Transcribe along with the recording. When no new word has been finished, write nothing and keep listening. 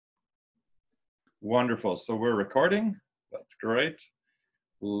Wonderful. So we're recording. That's great.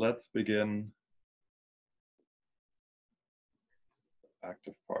 Let's begin the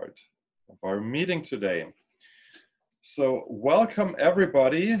active part of our meeting today. So welcome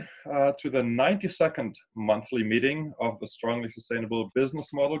everybody to the 92nd monthly meeting of the Strongly Sustainable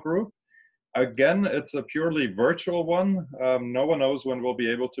Business Model Group. Again, it's a purely virtual one. No one knows when we'll be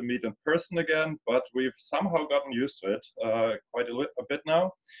able to meet in person again, but we've somehow gotten used to it quite a bit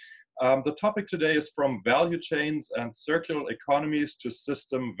now. The topic today is from value chains and circular economies to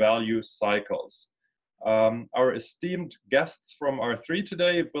system value cycles. Our esteemed guests from R3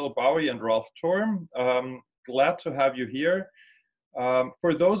 today, Bill Baue and Ralph Torm, glad to have you here.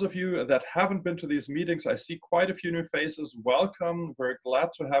 For those of you that haven't been to these meetings, I see quite a few new faces. Welcome. We're glad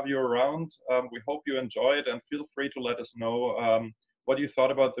to have you around. We hope you enjoyed, and feel free to let us know what you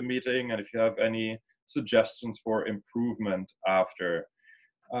thought about the meeting and if you have any suggestions for improvement after.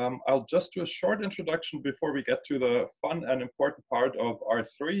 I'll just do a short introduction before we get to the fun and important part of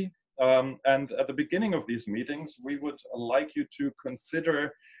R3. And at the beginning of these meetings, we would like you to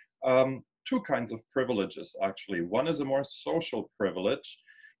consider two kinds of privileges, actually. One is a more social privilege,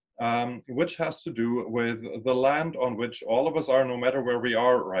 which has to do with the land on which all of us are, no matter where we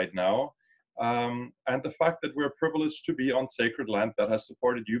are right now. And the fact that we're privileged to be on sacred land that has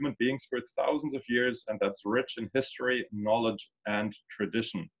supported human beings for thousands of years, and that's rich in history, knowledge, and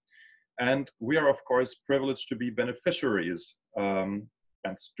tradition. And we are, of course, privileged to be beneficiaries and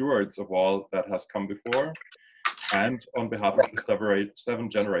stewards of all that has come before, and on behalf of the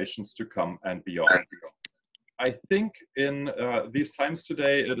 7 generations to come and beyond. I think in these times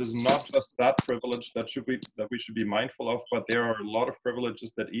today, it is not just that privilege that we should be mindful of, but there are a lot of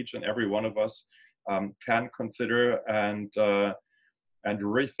privileges that each and every one of us can consider and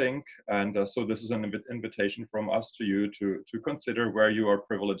rethink. And so this is an invitation from us to you to consider where you are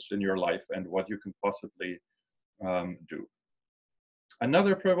privileged in your life and what you can possibly do.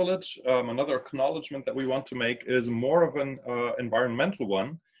 Another privilege, another acknowledgement that we want to make is more of an environmental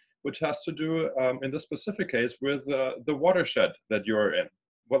one, which has to do, in this specific case, with the watershed that you're in.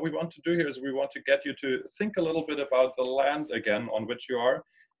 What we want to do here is we want to get you to think a little bit about the land again on which you are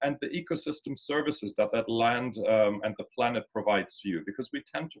and the ecosystem services that that land and the planet provides to you, because we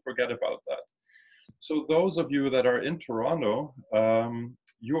tend to forget about that. So those of you that are in Toronto,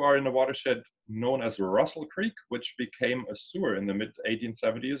 you are in a watershed known as Russell Creek, which became a sewer in the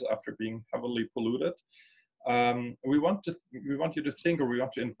mid-1870s after being heavily polluted. We want you to think, or we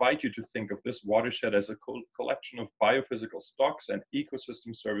want to invite you to think of this watershed as a collection of biophysical stocks and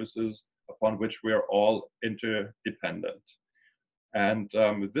ecosystem services upon which we are all interdependent. And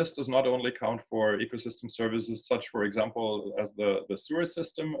this does not only count for ecosystem services such, for example, as the sewer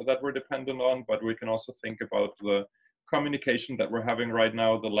system that we're dependent on, but we can also think about the communication that we're having right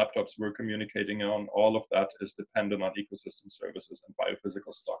now, the laptops we're communicating on, all of that is dependent on ecosystem services and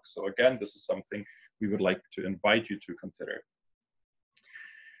biophysical stocks. So again, this is something we would like to invite you to consider.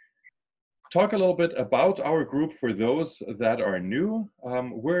 Talk a little bit about our group for those that are new.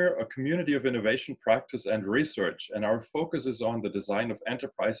 We're a community of innovation, practice, and research, and our focus is on the design of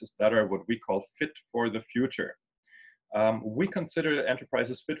enterprises that are what we call fit for the future. We consider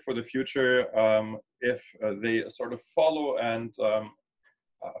enterprises fit for the future if they sort of follow and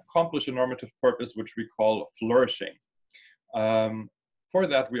accomplish a normative purpose, which we call flourishing. For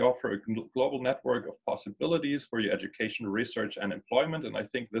that, we offer a global network of possibilities for your education, research, and employment. And I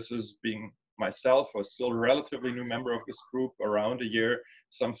think this is, being myself, a still relatively new member of this group, around a year,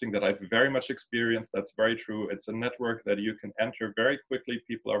 something that I've very much experienced. That's very true. It's a network that you can enter very quickly.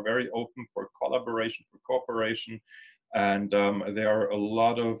 People are very open for collaboration, for cooperation. And there's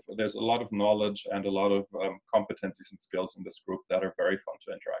a lot of knowledge and a lot of competencies and skills in this group that are very fun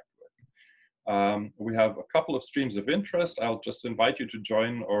to interact with. We have a couple of streams of interest. I'll just invite you to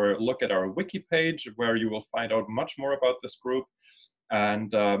join or look at our wiki page, where you will find out much more about this group.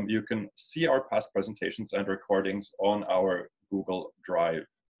 And you can see our past presentations and recordings on our Google Drive.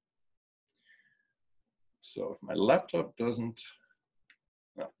 So if my laptop doesn't,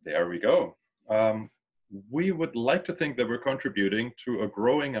 oh, there we go. We would like to think that we're contributing to a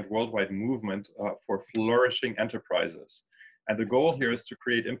growing and worldwide movement for flourishing enterprises. And the goal here is to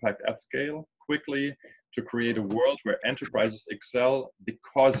create impact at scale, quickly, to create a world where enterprises excel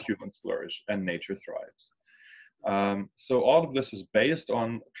because humans flourish and nature thrives. So all of this is based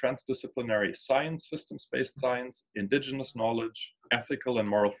on transdisciplinary science, systems-based science, indigenous knowledge, ethical and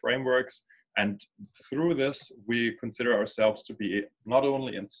moral frameworks. And through this, we consider ourselves to be not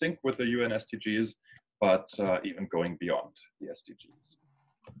only in sync with the UN SDGs, but even going beyond the SDGs.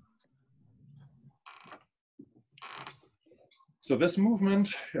 So this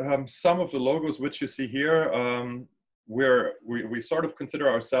movement, some of the logos which you see here, we sort of consider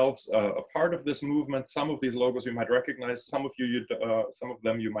ourselves a part of this movement. Some of these logos you might recognize, some of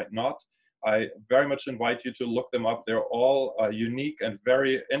them you might not. I very much invite you to look them up. They're all unique and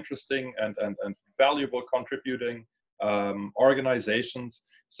very interesting and valuable contributing organizations.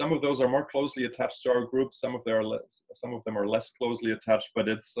 Some of those are more closely attached to our group. Some of them are less closely attached, but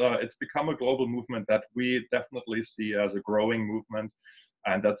it's become a global movement that we definitely see as a growing movement,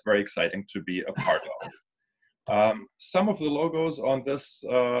 and that's very exciting to be a part of. Some of the logos on this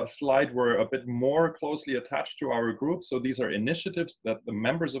slide were a bit more closely attached to our group. So these are initiatives that the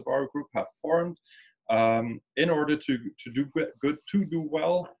members of our group have formed in order to do good, to do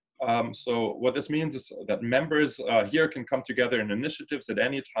well. So what this means is that members here can come together in initiatives at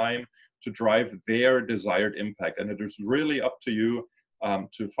any time to drive their desired impact. And it is really up to you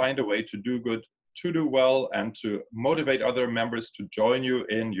to find a way to do good, to do well, and to motivate other members to join you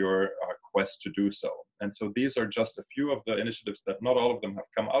in your quest to do so. And so these are just a few of the initiatives that not all of them have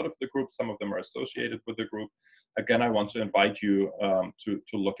come out of the group. Some of them are associated with the group. Again, I want to invite you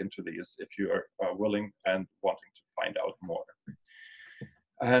to look into these if you are willing and wanting to find out more.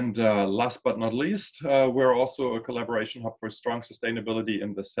 And last but not least, we're also a collaboration hub for strong sustainability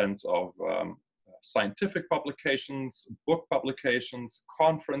in the sense of scientific publications, book publications,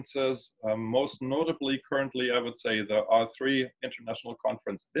 conferences, most notably currently, I would say the R3 International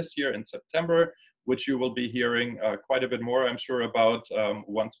Conference this year in September, which you will be hearing quite a bit more, I'm sure, about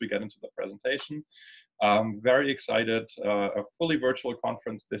once we get into the presentation. Very excited, a fully virtual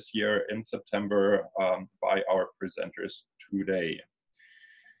conference this year in September by our presenters today.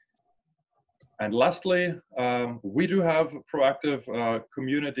 And lastly, we do have proactive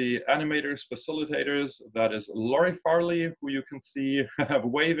community animators, facilitators. That is Laurie Farley, who you can see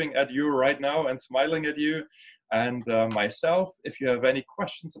waving at you right now and smiling at you, and myself. If you have any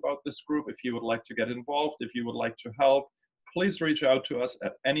questions about this group, if you would like to get involved, if you would like to help, please reach out to us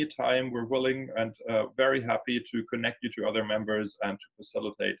at any time. We're willing and very happy to connect you to other members and to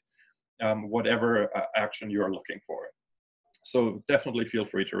facilitate whatever action you are looking for. So definitely feel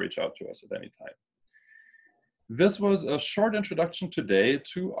free to reach out to us at any time. This was a short introduction today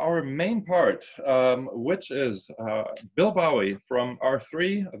to our main part, which is Bill Baue from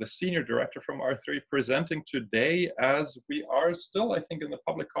R3, the Senior Director from R3, presenting today, as we are still, I think, in the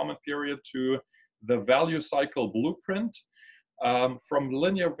public comment period, to the value cycle blueprint, from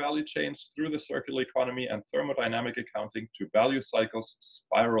linear value chains through the circular economy and thermodynamic accounting to value cycles,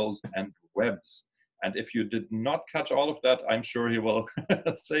 spirals, and webs. And if you did not catch all of that, I'm sure he will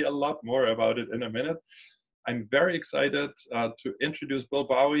say a lot more about it in a minute. I'm very excited to introduce Bill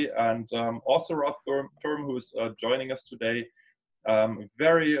Baue and also Rob Thurm, who's joining us today.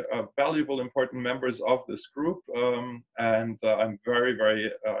 Very valuable, important members of this group. And I'm very,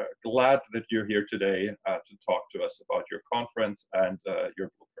 very glad that you're here today to talk to us about your conference and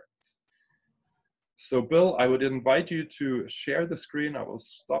your blueprints. So Bill, I would invite you to share the screen. I will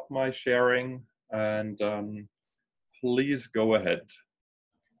stop my sharing. And please go ahead.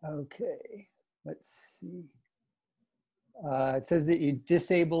 Okay, let's see. It says that you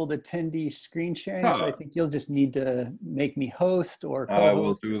disabled attendee screen sharing, so I think you'll just need to make me host or co-host. I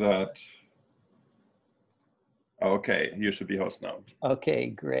will do that. Okay, you should be host now. Okay,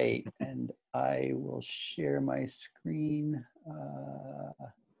 great. And I will share my screen.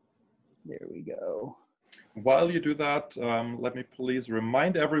 There we go. While you do that, let me please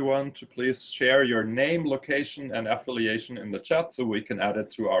remind everyone to please share your name, location, and affiliation in the chat so we can add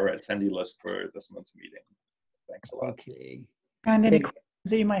it to our attendee list for this month's meeting. Thanks a lot. Okay. And any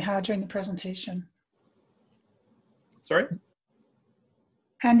questions that you might have during the presentation. Sorry?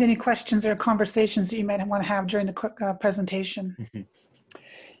 And any questions or conversations that you might want to have during the presentation.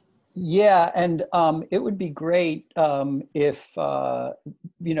 Yeah, and it would be great if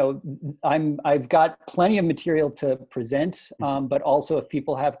you know, I've got plenty of material to present, but also if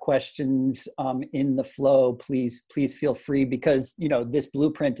people have questions in the flow, please feel free, because you know this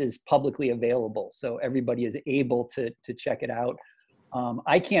blueprint is publicly available, so everybody is able to check it out.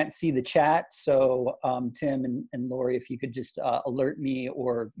 I can't see the chat, so Tim and Lori, if you could just alert me,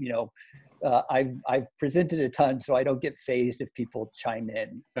 or you know. I've presented a ton, so I don't get phased if people chime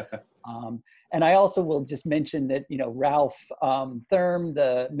in. And I also will just mention that, you know, Ralph Thurm,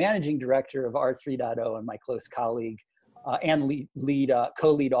 the managing director of R3.0 and my close colleague and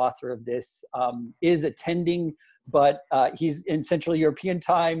co-lead author of this, is attending, but he's in Central European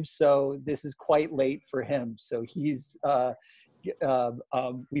time, so this is quite late for him. So he's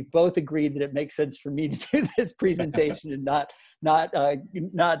we both agreed that it makes sense for me to do this presentation and not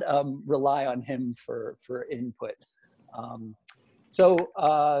rely on him for input.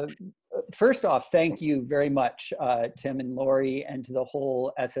 So first off, thank you very much, Tim and Lori, and to the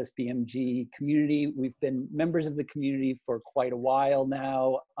whole SSBMG community. We've been members of the community for quite a while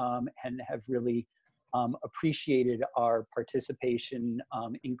now, and have really appreciated our participation,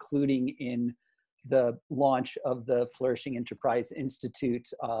 including in the launch of the Flourishing Enterprise Institute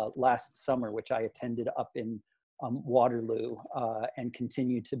last summer, which I attended up in Waterloo, and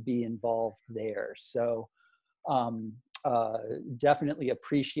continue to be involved there. So definitely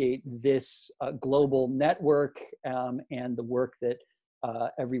appreciate this global network and the work that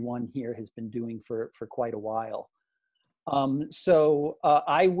everyone here has been doing for quite a while.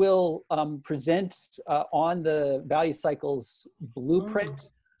 I will present on the Value Cycles blueprint.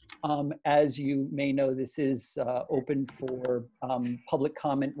 As you may know, this is open for public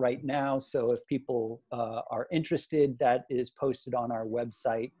comment right now. So if people are interested, that is posted on our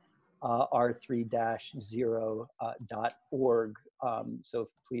website, r3-0.org. So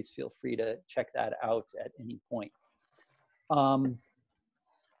please feel free to check that out at any point.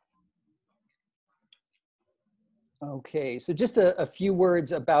 Okay, so just a few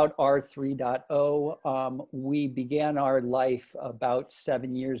words about R3.0. We began our life about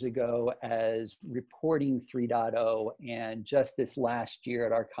 7 years ago as Reporting 3.0, and just this last year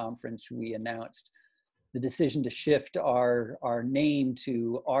at our conference, we announced the decision to shift our name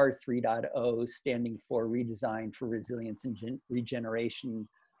to R3.0, standing for Redesign for Resilience and Regeneration,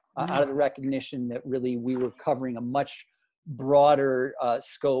 out of the recognition that really we were covering a much broader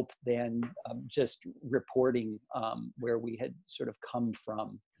scope than just reporting, where we had sort of come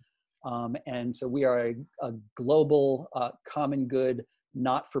from. And so we are a global common good,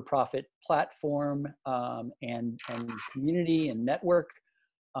 not-for-profit platform and community and network.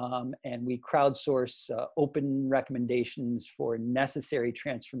 And we crowdsource open recommendations for necessary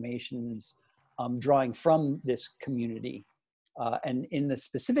transformations, drawing from this community. And in the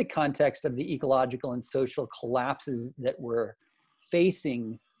specific context of the ecological and social collapses that we're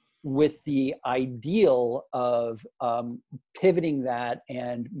facing, with the ideal of pivoting that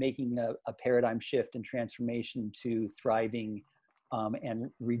and making a paradigm shift and transformation to thriving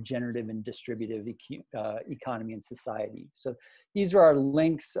and regenerative and distributive economy and society. So these are our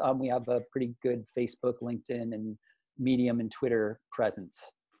links. We have a pretty good Facebook, LinkedIn, and Medium and Twitter presence.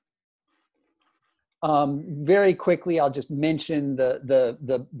 Very quickly, I'll just mention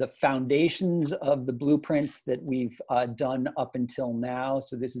the foundations of the blueprints that we've done up until now.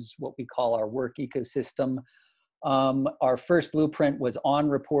 So this is what we call our work ecosystem. Our first blueprint was on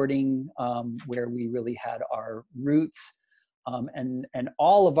reporting, where we really had our roots. And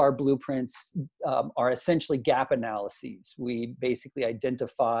all of our blueprints are essentially gap analyses. We basically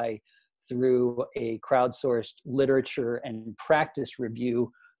identify through a crowdsourced literature and practice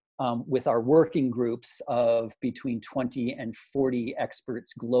review with our working groups of between 20 and 40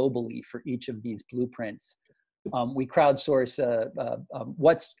 experts globally for each of these blueprints. We crowdsource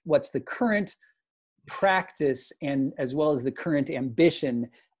what's the current practice and as well as the current ambition,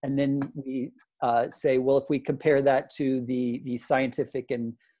 and then we say, well, if we compare that to the scientific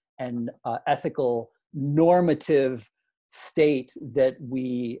and ethical normative state that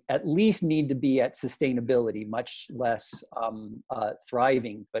we at least need to be at sustainability, much less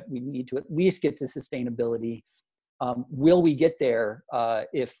thriving, but we need to at least get to sustainability. Will we get there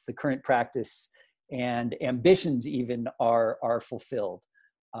if the current practice and ambitions even are fulfilled?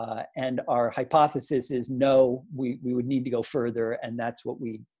 And our hypothesis is no, we would need to go further, and that's what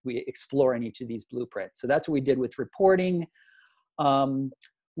we explore in each of these blueprints. So that's what we did with reporting,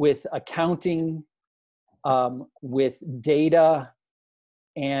 with accounting, with data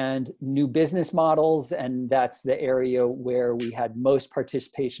and new business models, and that's the area where we had most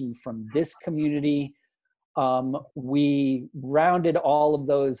participation from this community. We rounded all of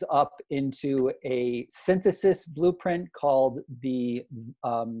those up into a synthesis blueprint called the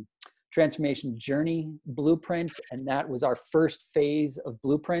Transformation Journey Blueprint, and that was our first phase of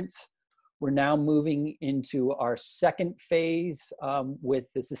blueprints. We're now moving into our second phase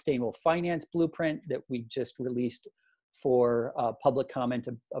with the Sustainable Finance Blueprint that we just released for public comment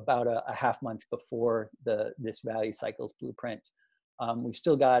about a half month before this Value Cycles Blueprint. We've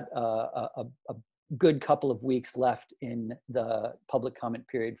still got a good couple of weeks left in the public comment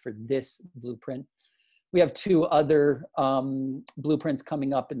period for this blueprint. We have two other blueprints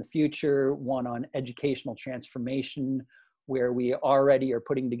coming up in the future, one on educational transformation, where we already are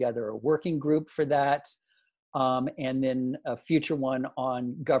putting together a working group for that, and then a future one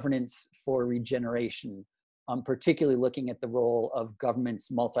on governance for regeneration, particularly looking at the role of governments,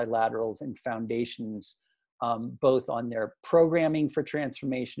 multilaterals, and foundations, both on their programming for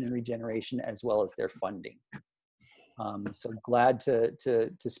transformation and regeneration, as well as their funding. So glad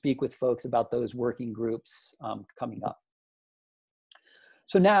to speak with folks about those working groups coming up.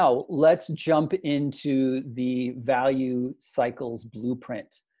 So now let's jump into the value cycles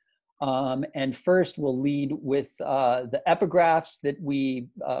blueprint. And first we'll lead with the epigraphs that we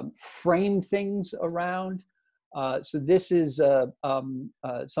frame things around. So this is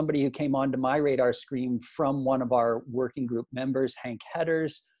somebody who came onto my radar screen from one of our working group members, Hank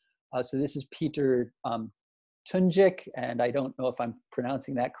Hedders. So this is Peter Tunjik, and I don't know if I'm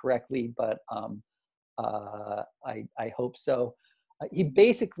pronouncing that correctly, but I hope so. He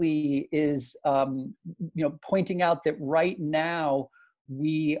basically is pointing out that right now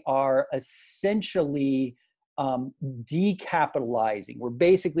we are essentially decapitalizing. We're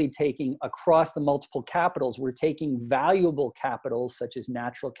basically taking across the multiple capitals, we're taking valuable capitals such as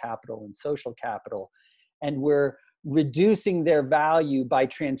natural capital and social capital, and we're reducing their value by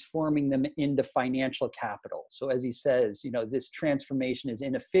transforming them into financial capital. So as he says, this transformation is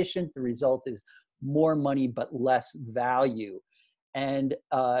inefficient. The result is more money but less value. And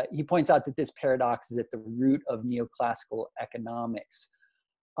he points out that this paradox is at the root of neoclassical economics.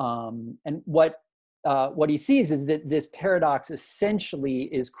 And what he sees is that this paradox essentially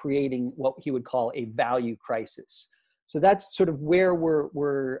is creating what he would call a value crisis. So that's sort of where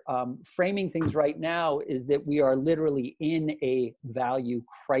we're framing things right now, is that we are literally in a value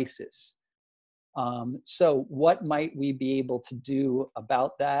crisis. So what might we be able to do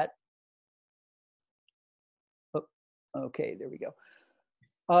about that? Oh, okay, there we go.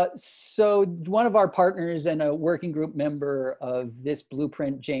 So one of our partners and a working group member of this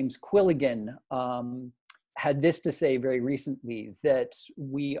blueprint, James Quilligan, had this to say very recently, that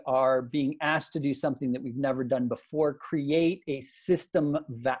we are being asked to do something that we've never done before: create a system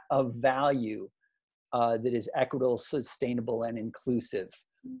of value that is equitable, sustainable, and inclusive,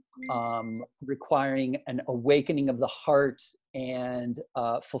 requiring an awakening of the heart and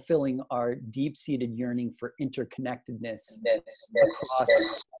fulfilling our deep-seated yearning for interconnectedness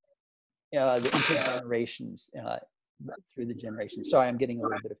across the intergenerations, through the generations. Sorry, I'm getting a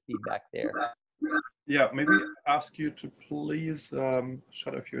little bit of feedback there. Yeah, maybe ask you to please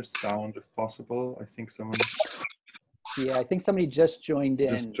shut off your sound if possible. I think someone... Yeah, I think somebody just joined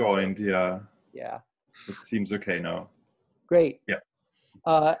in. Just joined, yeah. Yeah. It seems okay now. Great. Yeah.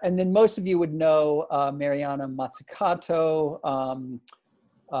 And then most of you would know Mariana Mazzucato,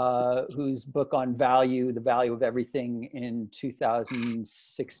 whose book on value, The Value of Everything, in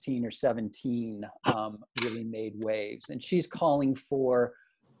 2016 or 17 really made waves. And she's calling for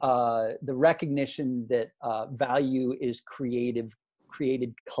the recognition that value is created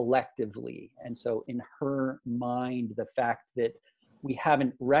collectively. And so in her mind, the fact that we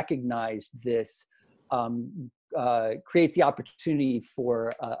haven't recognized this creates the opportunity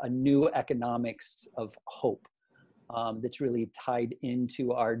for a new economics of hope that's really tied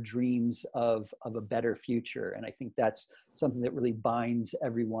into our dreams of a better future. And I think that's something that really binds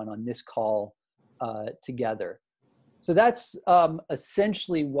everyone on this call together. So that's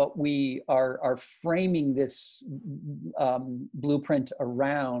essentially what we are framing this blueprint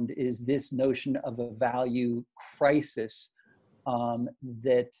around, is this notion of a value crisis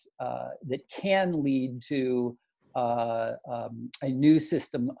that can lead to a new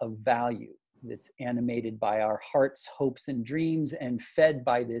system of value that's animated by our hearts, hopes, and dreams, and fed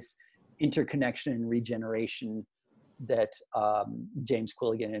by this interconnection and regeneration that James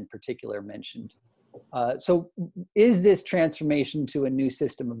Quilligan in particular mentioned. So is this transformation to a new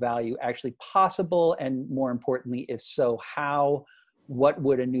system of value actually possible? And more importantly, if so, how? What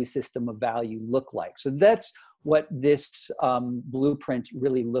would a new system of value look like? So that's what this blueprint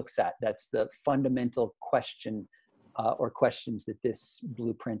really looks at. That's the fundamental question or questions that this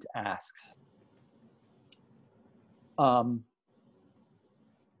blueprint asks.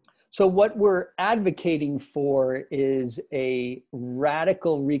 So what we're advocating for is a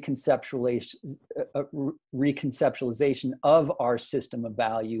radical reconceptualization of our system of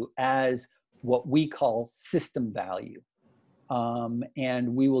value as what we call system value.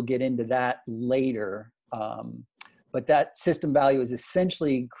 And we will get into that later. But that system value is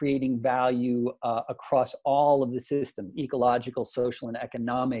essentially creating value across all of the systems, ecological, social, and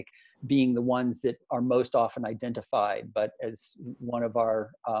economic, being the ones that are most often identified. But as one of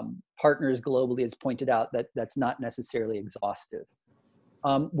our partners globally has pointed out, that's not necessarily exhaustive.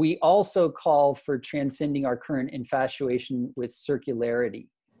 We also call for transcending our current infatuation with circularity.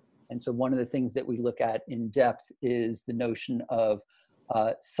 And so one of the things that we look at in depth is the notion of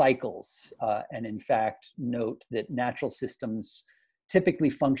cycles, and in fact note that natural systems typically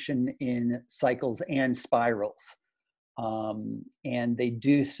function in cycles and spirals, and they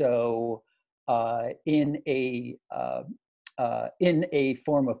do so in a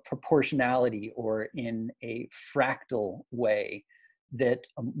form of proportionality or in a fractal way that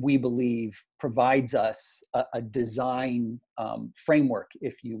we believe provides us a design framework,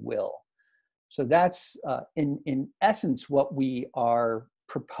 if you will. So that's in essence what we are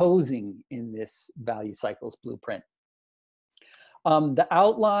proposing in this value cycles blueprint. The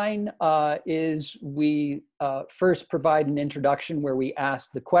outline is we first provide an introduction where we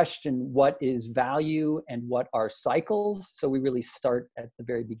ask the question, what is value and what are cycles? So we really start at the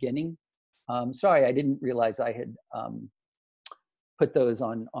very beginning. Sorry, I didn't realize I had put those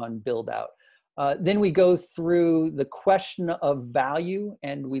on build out. Then we go through the question of value,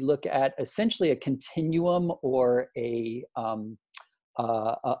 and we look at essentially a continuum or a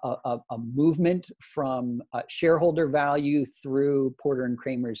movement from shareholder value through Porter and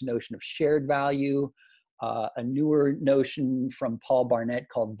Kramer's notion of shared value, a newer notion from Paul Barnett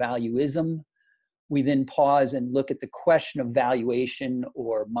called valuism. We then pause and look at the question of valuation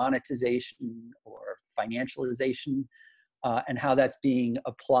or monetization or financialization, and how that's being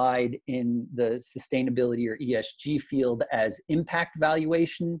applied in the sustainability or ESG field as impact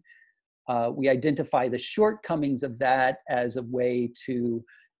valuation. We identify the shortcomings of that as a way to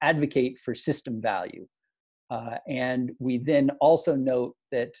advocate for system value. And we then also note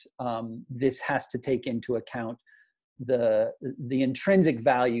that this has to take into account the intrinsic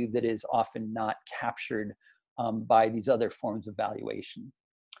value that is often not captured by these other forms of valuation.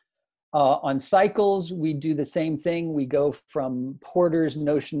 On cycles, we do the same thing. We go from Porter's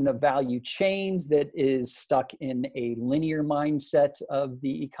notion of value chains that is stuck in a linear mindset of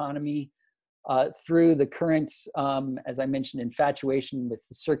the economy through the current, as I mentioned, infatuation with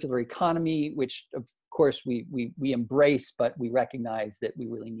the circular economy, which of course we embrace, but we recognize that we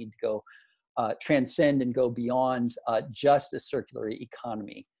really need to go transcend and go beyond just a circular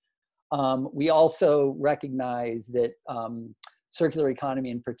economy. We also recognize that circular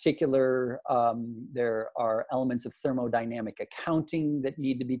economy in particular, there are elements of thermodynamic accounting that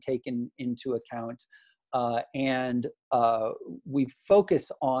need to be taken into account. And we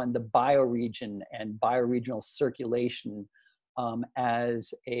focus on the bioregion and bioregional circulation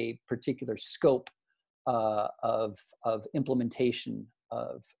as a particular scope of implementation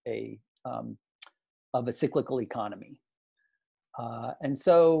of a cyclical economy. And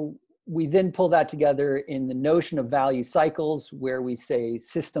so we then pull that together in the notion of value cycles, where we say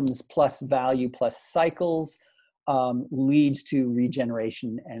systems plus value plus cycles leads to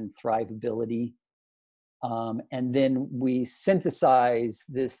regeneration and thrivability. And then we synthesize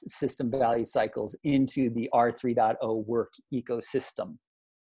this system value cycles into the R3.0 work ecosystem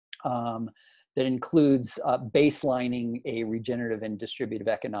that includes baselining a regenerative and distributive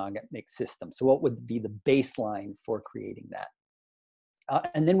economic system. So what would be the baseline for creating that?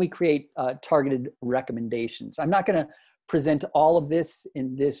 And then we create targeted recommendations. I'm not going to present all of this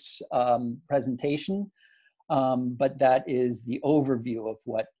in this presentation, but that is the overview of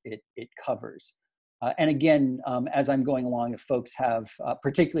what it covers. And again, as I'm going along, if folks have,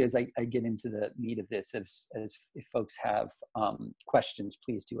 particularly as I get into the meat of this, if folks have questions,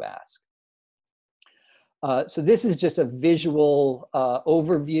 please do ask. So this is just a visual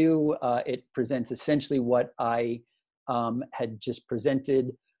overview. It presents essentially what I had just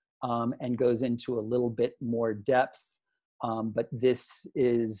presented and goes into a little bit more depth. But this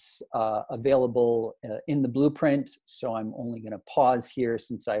is available in the blueprint, so I'm only going to pause here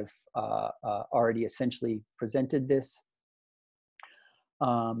since I've already essentially presented this.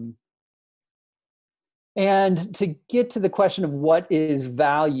 And to get to the question of what is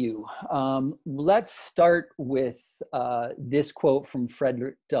value, let's start with this quote from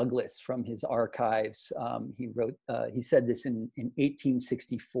Frederick Douglass from his archives. He said this in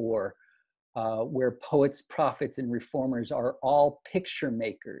 1864. Where poets, prophets, and reformers are all picture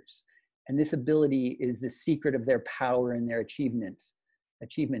makers, and this ability is the secret of their power and their achievements.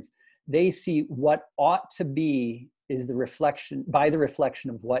 They see what ought to be is the reflection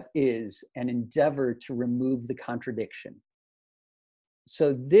of what is, and endeavor to remove the contradiction.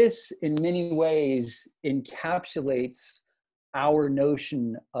 So this, in many ways, encapsulates our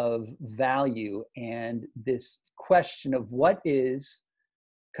notion of value and this question of what is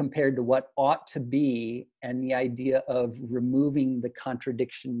compared to what ought to be, and the idea of removing the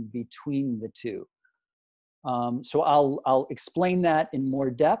contradiction between the two. So I'll explain that in more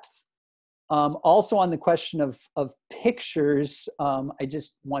depth. Also on the question of pictures, I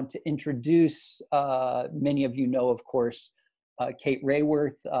just want to introduce, many of you know, of course, Kate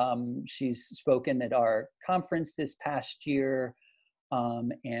Rayworth. She's spoken at our conference this past year.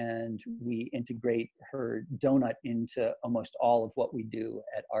 and we integrate her donut into almost all of what we do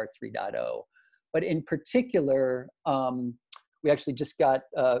at R3.0. But in particular, we actually just got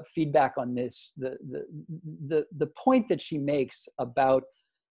feedback on this, the point that she makes about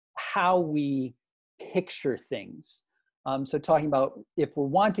how we picture things. So talking about if we're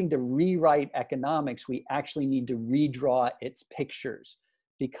wanting to rewrite economics, we actually need to redraw its pictures,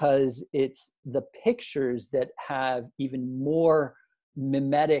 because it's the pictures that have even more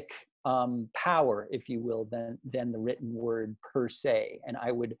mimetic power, if you will, than the written word per se. And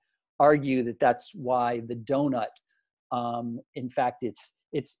I would argue that that's why the donut, in fact, it's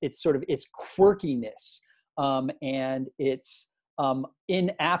sort of its quirkiness and its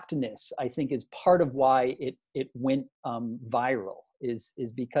inaptness, I think, is part of why it went viral. Is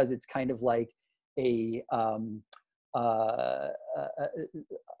because it's kind of like a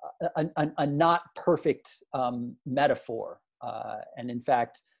not perfect metaphor. And in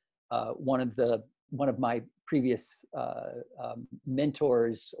fact, one of my previous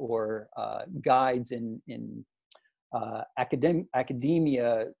mentors or guides in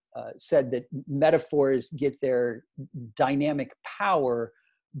academia said that metaphors get their dynamic power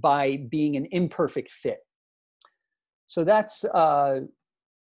by being an imperfect fit. So that's the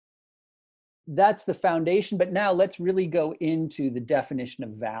foundation. But now let's really go into the definition of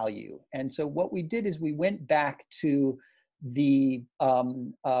value. And so what we did is we went back to the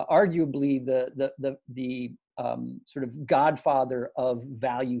arguably the sort of godfather of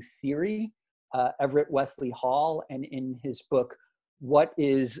value theory, Everett Wesley Hall, and in his book, What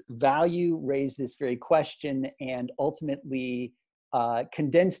is Value?, raised this very question and ultimately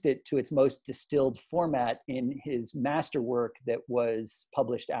condensed it to its most distilled format in his masterwork that was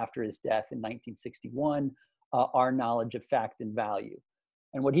published after his death in 1961, Our Knowledge of Fact and Value.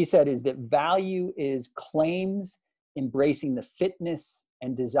 And what he said is that value is claims embracing the fitness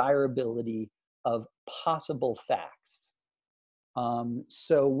and desirability of possible facts.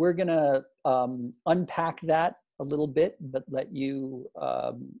 So we're gonna unpack that a little bit, but let you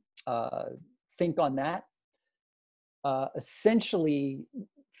think on that. Essentially,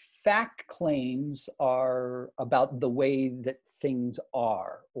 fact claims are about the way that things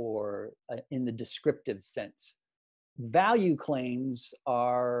are, or in the descriptive sense. Value claims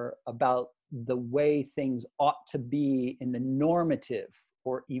are about the way things ought to be in the normative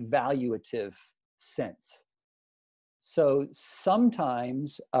or evaluative sense. So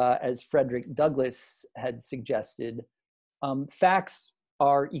sometimes, as Frederick Douglass had suggested, facts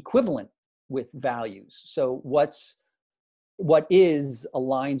are equivalent with values. So what is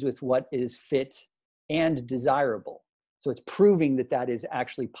aligns with what is fit and desirable. So it's proving that that is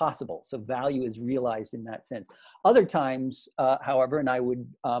actually possible. So value is realized in that sense. Other times, however, and I would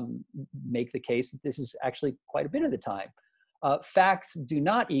make the case that this is actually quite a bit of the time, facts do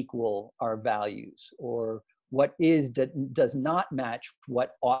not equal our values, or what is does not match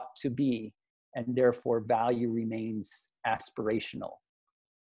what ought to be, and therefore value remains aspirational.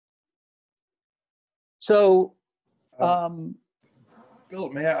 So, Bill,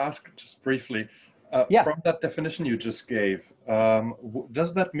 may I ask just briefly, yeah. From that definition you just gave,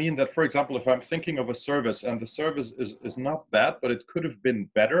 does that mean that, for example, if I'm thinking of a service and the service is not bad, but it could have been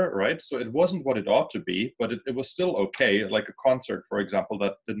better, right? So it wasn't what it ought to be, but it was still okay, like a concert, for example,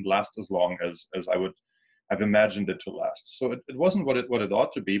 that didn't last as long as I would have imagined it to last. So it wasn't what it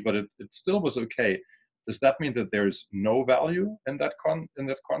ought to be, but it still was okay. Does that mean that there's no value in that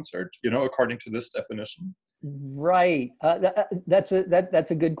concert, according to this definition? Right. That's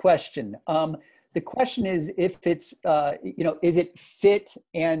a good question. The question is if it's, is it fit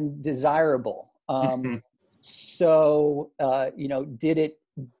and desirable? So, did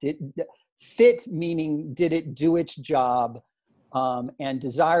fit meaning did it do its job, and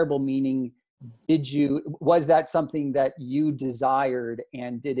desirable meaning was that something that you desired,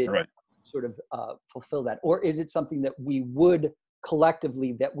 and did it sort of fulfill that? Or is it something that we would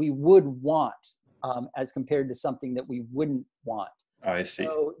collectively, that we would want, as compared to something that we wouldn't want? I see.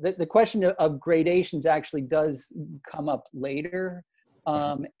 So the question of gradations actually does come up later,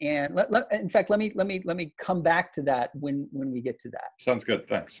 and in fact, let me come back to that when we get to that. Sounds good.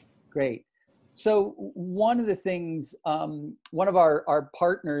 Thanks. Great. So one of the things, one of our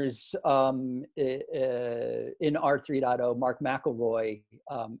partners in R3.0, Mark McElroy,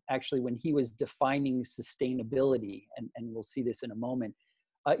 actually, when he was defining sustainability, and we'll see this in a moment,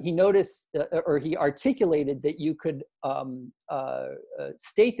 he noticed, or he articulated that you could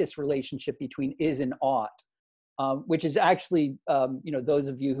state this relationship between is and ought, which is actually, those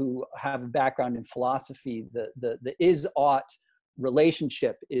of you who have a background in philosophy, the is ought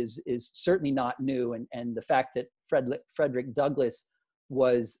relationship is certainly not new, and the fact that Frederick Douglass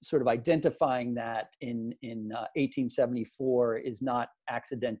was sort of identifying that in 1874 is not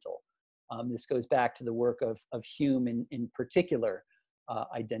accidental. This goes back to the work of Hume in particular,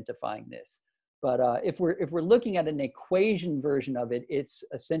 identifying this. But if we're looking at an equation version of it, it's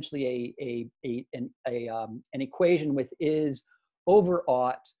essentially an equation with is over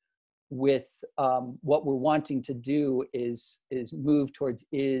ought, with what we're wanting to do is move towards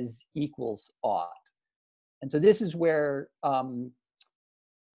is equals ought. And so this is where,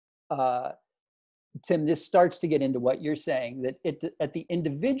 Tim, this starts to get into what you're saying, that at the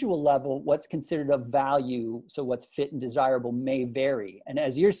individual level, what's considered of value, so what's fit and desirable, may vary. And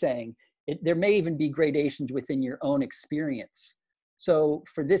as you're saying, there may even be gradations within your own experience. So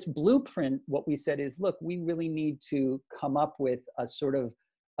for this blueprint, what we said is, look, we really need to come up with a sort of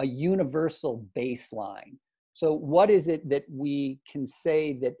a universal baseline. So what is it that we can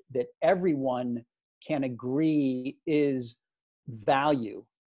say that everyone can agree is value,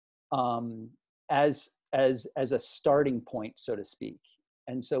 as a starting point, so to speak?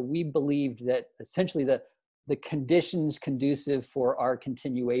 And so we believed that essentially the conditions conducive for our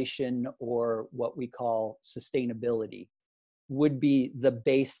continuation, or what we call sustainability, would be the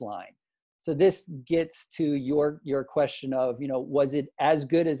baseline. So this gets to your question of, was it as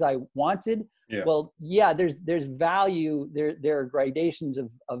good as I wanted? Yeah. Well, yeah, there's value, there are gradations of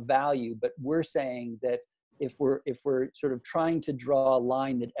value, but we're saying that if we're sort of trying to draw a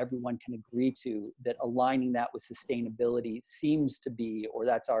line that everyone can agree to, that aligning that with sustainability seems to be, or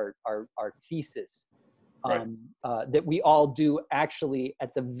that's our thesis, Right. that we all do actually,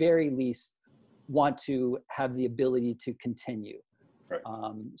 at the very least, want to have the ability to continue. Right.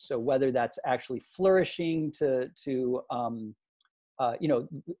 So whether that's actually flourishing to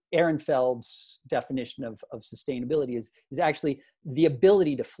Ehrenfeld's definition of sustainability is actually the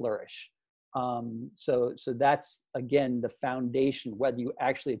ability to flourish. So that's, again, the foundation. Whether you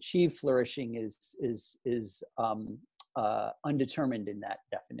actually achieve flourishing is undetermined in that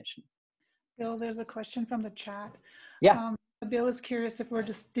definition. Bill, there's a question from the chat. Yeah. Bill is curious if we're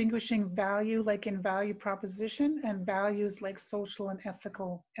distinguishing value like in value proposition and values like social and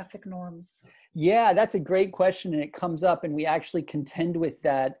ethic norms. Yeah, that's a great question, and it comes up, and we actually contend with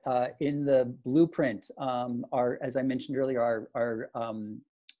that in the blueprint. As I mentioned earlier, our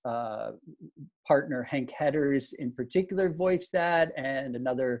partner Hank Hedders in particular voiced that, and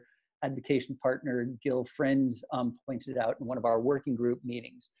another advocation partner, Gil Friends, pointed it out in one of our working group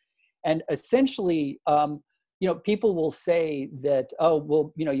meetings. And essentially, people will say that, oh,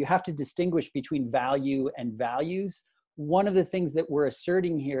 well, you have to distinguish between value and values. One of the things that we're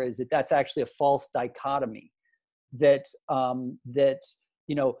asserting here is that that's actually a false dichotomy. That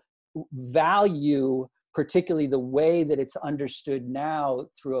value, particularly the way that it's understood now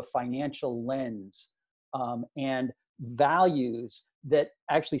through a financial lens, and values, that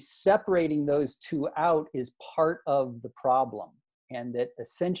actually separating those two out is part of the problem. And that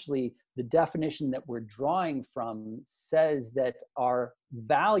essentially the definition that we're drawing from says that our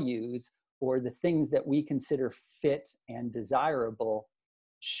values, or the things that we consider fit and desirable,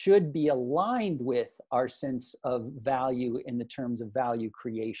 should be aligned with our sense of value in the terms of value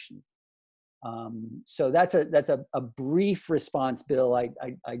creation. So that's a brief response, Bill.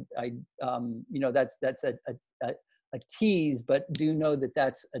 That's a tease, but do know that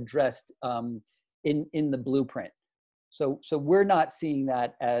that's addressed in the blueprint. So we're not seeing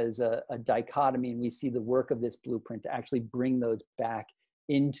that as a dichotomy, and we see the work of this blueprint to actually bring those back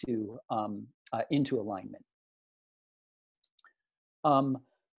into alignment.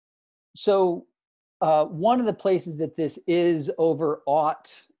 So one of the places that this is over ought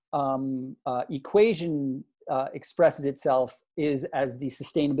equation expresses itself is as the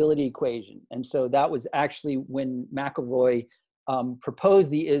sustainability equation. And so that was actually when McElroy proposed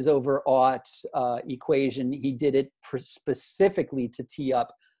the is over ought equation. He did it specifically to tee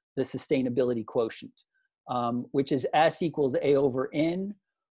up the sustainability quotient, which is S equals A over N,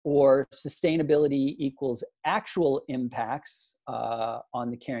 or sustainability equals actual impacts on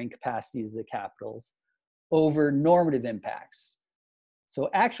the carrying capacities of the capitals over normative impacts. So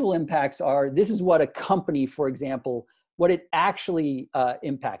actual impacts are, this is what a company, for example, what it actually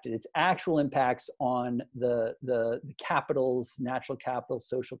impacted, its actual impacts on the capitals, natural capital,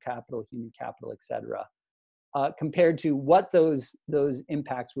 social capital, human capital, et cetera, compared to what those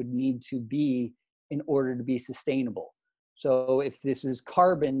impacts would need to be in order to be sustainable. So if this is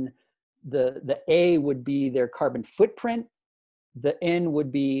carbon, the A would be their carbon footprint, the N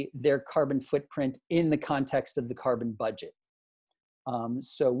would be their carbon footprint in the context of the carbon budget.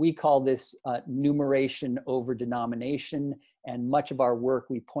 So we call this numeration over denomination, and much of our work,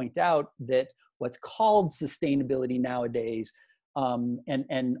 we point out that what's called sustainability nowadays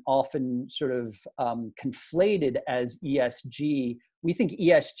and often sort of conflated as ESG. We think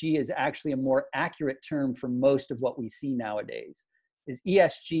ESG is actually a more accurate term for most of what we see nowadays. Is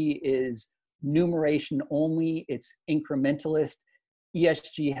ESG is numeration only, it's incrementalist.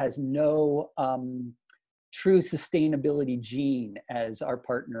 ESG has no true sustainability gene, as our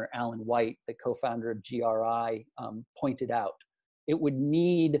partner Alan White, the co-founder of GRI, pointed out. It would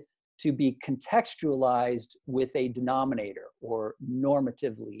need to be contextualized with a denominator or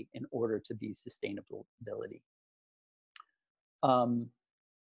normatively in order to be sustainability.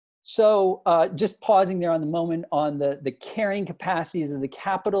 So just pausing there on the moment on the carrying capacities of the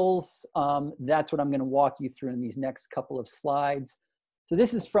capitals, that's what I'm going to walk you through in these next couple of slides. So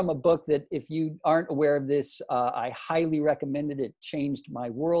this is from a book that, if you aren't aware of this, I highly recommend it. It changed my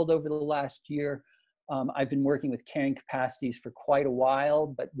world over the last year. I've been working with carrying capacities for quite a while,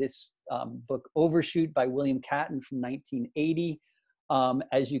 but this book, Overshoot by William Catton from 1980,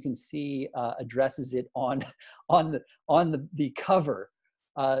 as you can see, addresses it on the cover.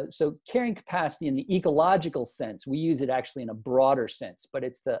 So carrying capacity in the ecological sense, we use it actually in a broader sense, but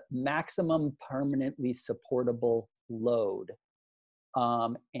it's the maximum permanently supportable load.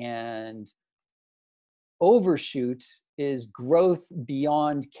 And overshoot is growth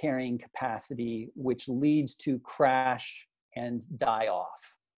beyond carrying capacity, which leads to crash and die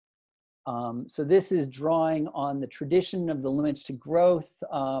off. So this is drawing on the tradition of the limits to growth.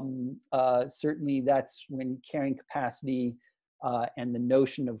 Certainly that's when carrying capacity and the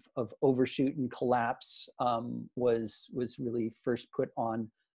notion of overshoot and collapse was really first put on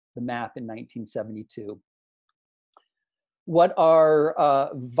the map in 1972. What are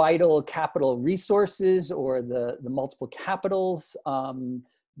vital capital resources, or the multiple capitals?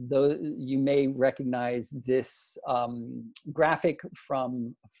 Though you may recognize this graphic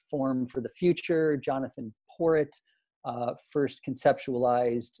from Form for the Future. Jonathan Porritt first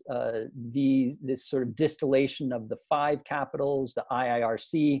conceptualized this sort of distillation of the 5 capitals. The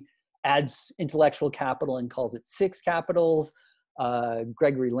IIRC adds intellectual capital and calls it 6 capitals.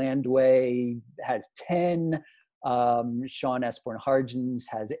 Gregory Landway has 10. Sean Esborn Hargens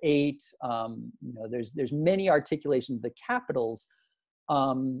has 8. There's many articulations of the capitals,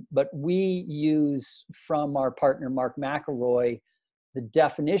 but we use from our partner Mark McElroy the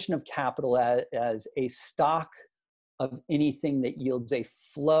definition of capital as a stock of anything that yields a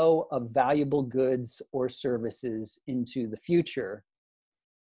flow of valuable goods or services into the future.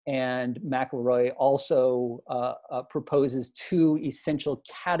 And McElroy also proposes 2 essential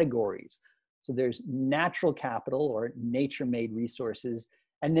categories. So there's natural capital, or nature-made resources,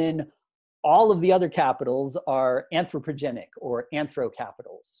 and then all of the other capitals are anthropogenic or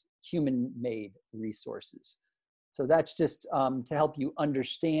anthro-capitals, human-made resources. So that's just to help you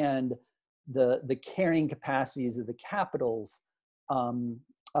understand the carrying capacities of the capitals in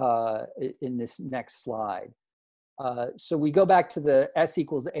this next slide. So we go back to the S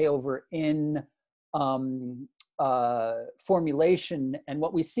equals A over N formulation, and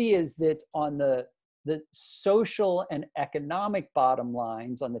what we see is that on the social and economic bottom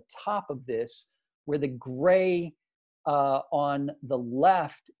lines on the top of this, where the gray on the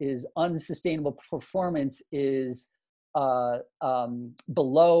left is unsustainable performance, is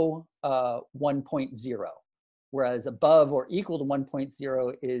below 1.0, whereas above or equal to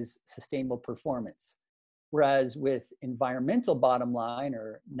 1.0 is sustainable performance. Whereas with environmental bottom line,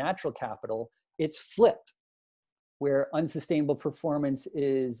 or natural capital, it's flipped, where unsustainable performance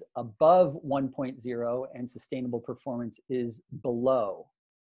is above 1.0 and sustainable performance is below.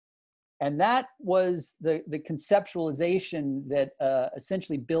 And that was the conceptualization that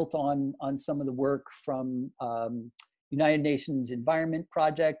essentially built on some of the work from United Nations Environment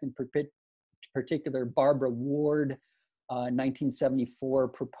Project, in particular Barbara Ward, 1974,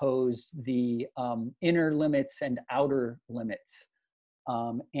 proposed the inner limits and outer limits.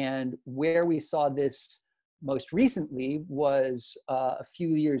 And where we saw this most recently was a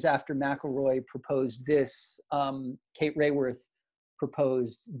few years after McElroy proposed this. Kate Rayworth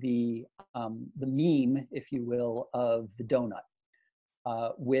proposed the meme, if you will, of the donut,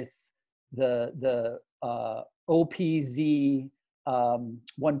 with the OPZ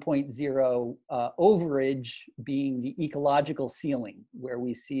 1.0 overage being the ecological ceiling, where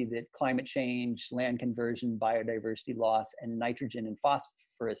we see that climate change, land conversion, biodiversity loss, and nitrogen and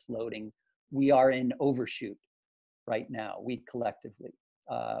phosphorus loading, we are in overshoot right now, we collectively,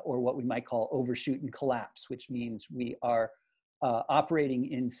 or what we might call overshoot and collapse, which means we are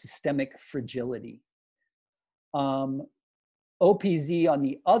operating in systemic fragility. OPZ on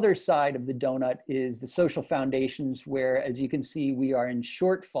the other side of the donut is the social foundations, where, as you can see, we are in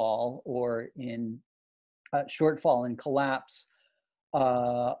shortfall, or in shortfall and collapse,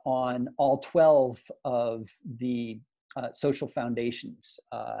 on all 12 of the social foundations.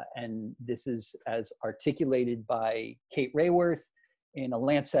 And this is as articulated by Kate Rayworth in a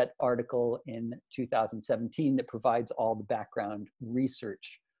Lancet article in 2017 that provides all the background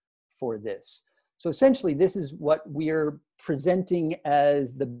research for this. So essentially, this is what we're presenting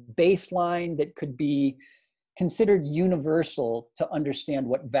as the baseline that could be considered universal to understand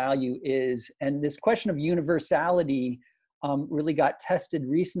what value is. And this question of universality really got tested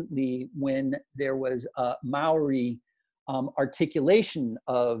recently when there was a Maori articulation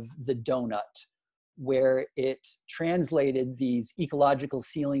of the donut, where it translated these ecological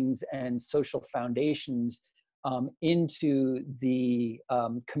ceilings and social foundations into the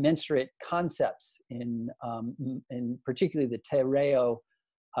commensurate concepts in particularly the te reo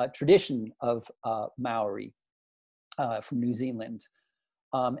tradition of Maori from New Zealand.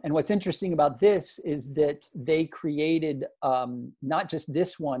 And what's interesting about this is that they created not just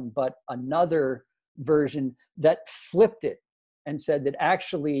this one, but another version that flipped it and said that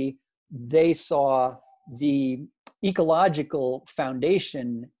actually they saw the ecological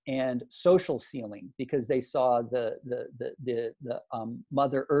foundation and social ceiling, because they saw the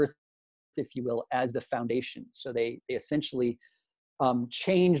Mother Earth, if you will, as the foundation. So they essentially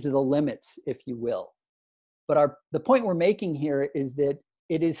changed the limits, if you will. But the point we're making here is that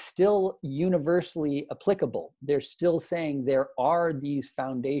it is still universally applicable. They're still saying there are these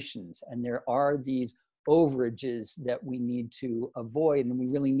foundations and there are these overages that we need to avoid, and we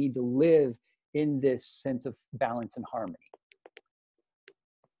really need to live in this sense of balance and harmony.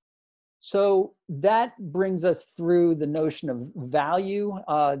 So that brings us through the notion of value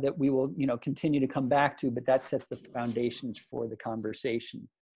that we will, continue to come back to, but that sets the foundations for the conversation.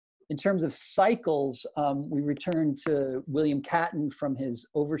 In terms of cycles, we return to William Catton from his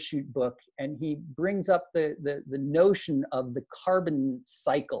Overshoot book, and he brings up the notion of the carbon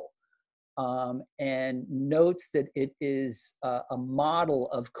cycle and notes that it is a model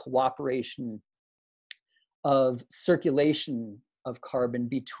of cooperation, of circulation of carbon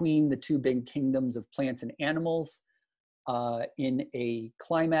between the two big kingdoms of plants and animals in a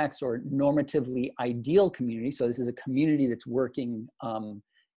climax or normatively ideal community. So this is a community that's working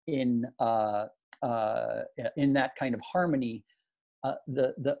in that kind of harmony.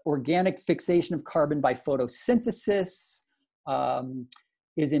 The organic fixation of carbon by photosynthesis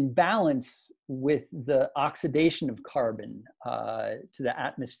is in balance with the oxidation of carbon to the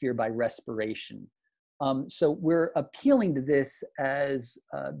atmosphere by respiration. So we're appealing to this as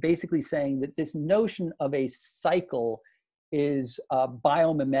basically saying that this notion of a cycle is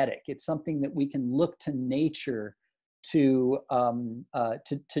biomimetic. It's something that we can look to nature to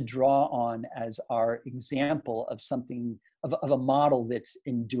draw on as our example of something, of a model that's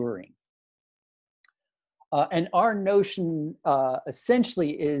enduring. And our notion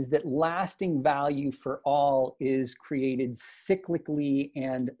essentially is that lasting value for all is created cyclically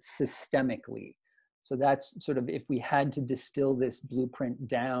and systemically. So that's sort of, if we had to distill this blueprint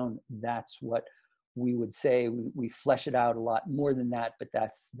down, that's what we would say. We flesh it out a lot more than that, but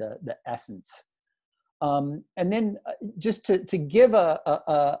that's the essence. And then just to give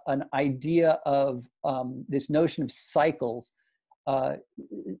an idea of this notion of cycles,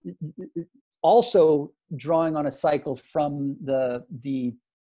 also drawing on a cycle from the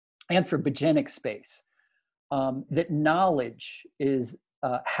anthropogenic space, that knowledge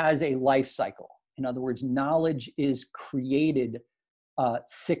has a life cycle. In other words, knowledge is created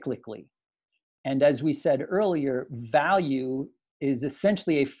cyclically. And as we said earlier, value is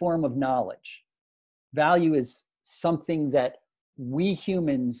essentially a form of knowledge. Value is something that we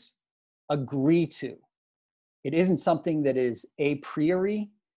humans agree to. It isn't something that is a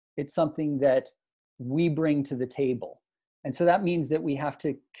priori. It's something that we bring to the table. And so that means that we have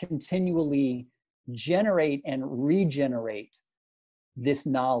to continually generate and regenerate this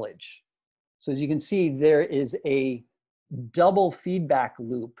knowledge. So as you can see, there is a double feedback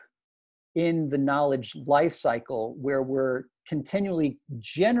loop in the knowledge life cycle where we're continually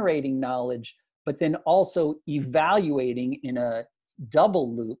generating knowledge, but then also evaluating in a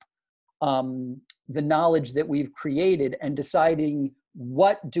double loop the knowledge that we've created and deciding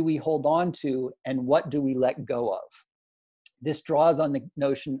what do we hold on to and what do we let go of. This draws on the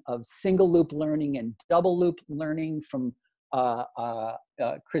notion of single loop learning and double loop learning from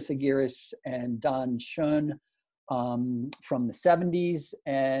Chris Aguirre and Don Schoen from the 70s.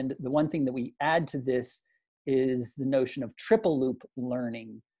 And the one thing that we add to this is the notion of triple loop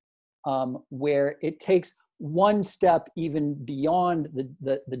learning, where it takes one step even beyond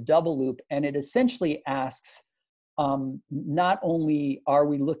the double loop, and it essentially asks, not only are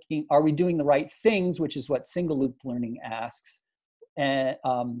we doing the right things, which is what single loop learning asks, and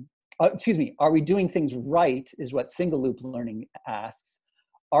excuse me, are we doing things right is what single loop learning asks.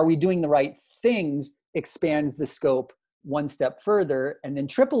 Are we doing the right things expands the scope one step further. And then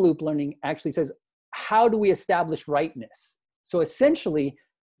triple loop learning actually says, how do we establish rightness? So essentially,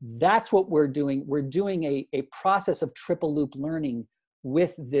 that's what we're doing. We're doing a process of triple loop learning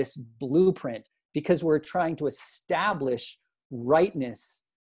with this blueprint because we're trying to establish rightness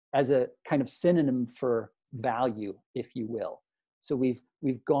as a kind of synonym for value, if you will. So we've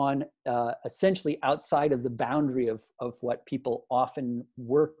gone essentially outside of the boundary of what people often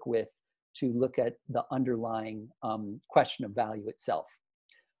work with to look at the underlying question of value itself.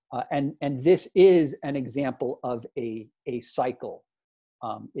 And this is an example of a cycle,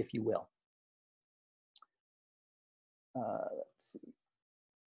 if you will. Let's see.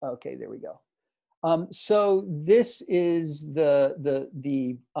 Okay, there we go. So this is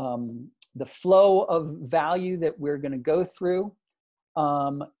the flow of value that we're going to go through.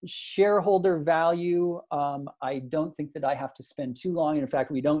 Shareholder value, I don't think that I have to spend too long. In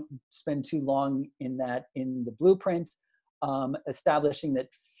fact, we don't spend too long in the blueprint, establishing that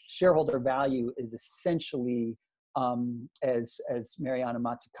shareholder value is essentially, as Mariana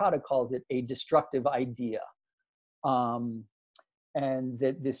Mazzucato calls it, a destructive idea. And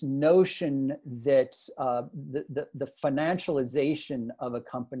that this notion that the financialization of a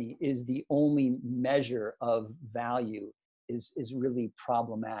company is the only measure of value is really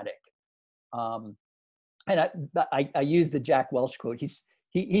problematic. And I use the Jack Welch quote.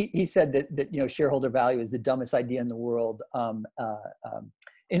 He said that shareholder value is the dumbest idea in the world.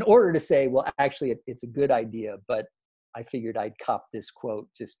 In order to say, well, actually, it's a good idea, but I figured I'd cop this quote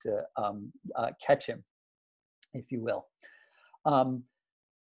just to catch him, if you will.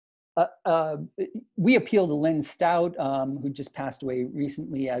 We appeal to Lynn Stout, who just passed away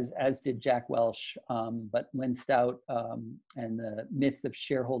recently, as did Jack Welch. But Lynn Stout and the myth of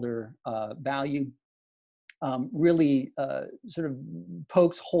shareholder value really sort of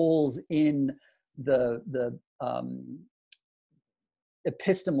pokes holes in the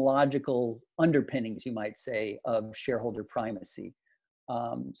epistemological underpinnings, you might say, of shareholder primacy.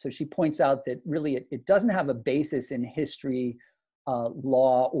 So she points out that really it doesn't have a basis in history,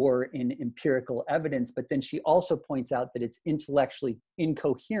 law, or in empirical evidence, but then she also points out that it's intellectually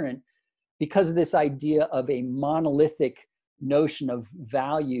incoherent because of this idea of a monolithic notion of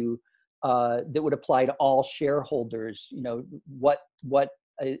value that would apply to all shareholders. What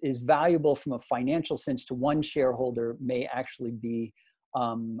is valuable from a financial sense to one shareholder may actually be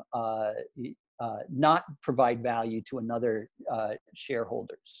not provide value to another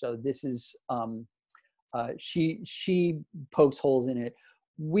shareholder. So this is she pokes holes in it.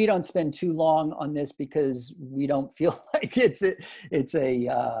 We don't spend too long on this because we don't feel like it's a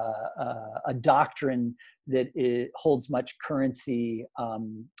doctrine that holds much currency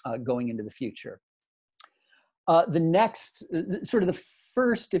going into the future. The next, sort of the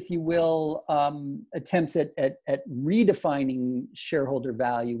first, if you will, attempts at redefining shareholder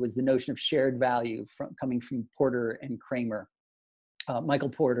value was the notion of shared value coming from Porter and Kramer. Michael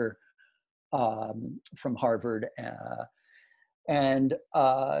Porter from Harvard, and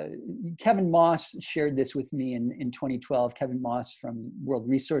Kevin Moss shared this with me in 2012. Kevin Moss from World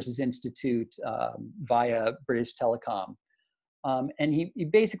Resources Institute via British Telecom. And he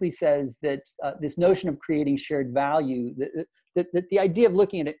basically says that this notion of creating shared value, that the idea of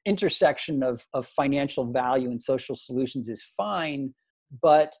looking at an intersection of financial value and social solutions is fine,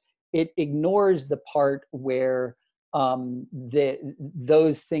 but it ignores the part where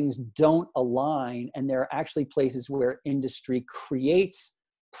those things don't align, and there are actually places where industry creates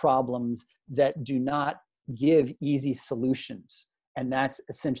problems that do not give easy solutions, and that's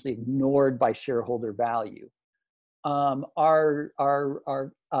essentially ignored by shareholder value. Our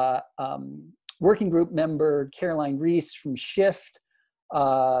working group member, Caroline Reese from Shift,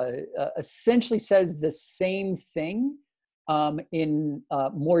 essentially says the same thing in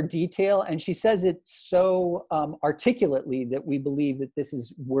more detail. And she says it so articulately that we believe that this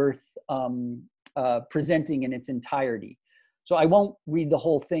is worth presenting in its entirety. So I won't read the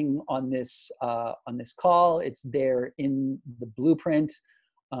whole thing on this call. It's there in the blueprint.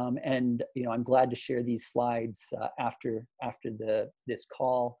 And I'm glad to share these slides after this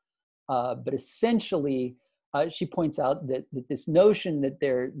call. But essentially, she points out that this notion that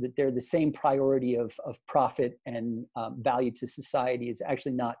they're the same priority of profit and value to society is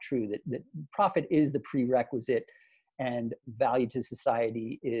actually not true. That profit is the prerequisite, and value to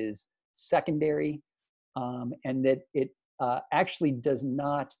society is secondary, and that it actually does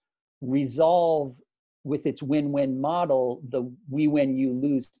not resolve with its win-win model the we win you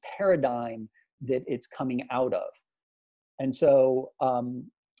lose paradigm that it's coming out of. And so,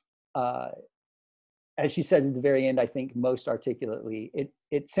 as she says at the very end, I think most articulately,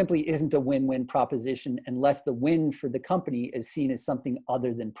 it simply isn't a win-win proposition unless the win for the company is seen as something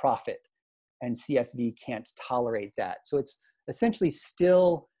other than profit. And CSV can't tolerate that. So it's essentially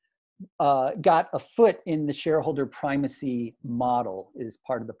still got a foot in the shareholder primacy model is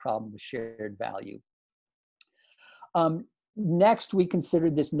part of the problem with shared value. Next, we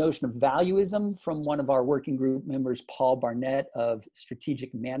considered this notion of valuism from one of our working group members, Paul Barnett of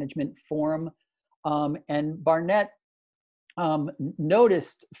Strategic Management Forum. And Barnett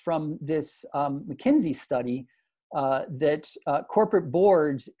noticed from this McKinsey study that corporate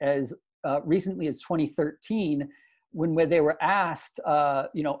boards as recently as 2013, when they were asked,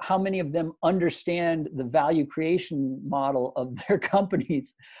 how many of them understand the value creation model of their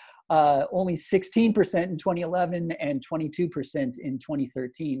companies, only 16% in 2011 and 22% in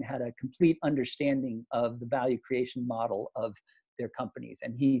 2013 had a complete understanding of the value creation model of their companies.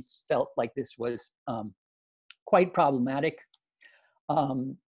 And he felt like this was quite problematic.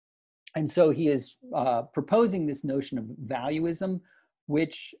 And so he is proposing this notion of valuism,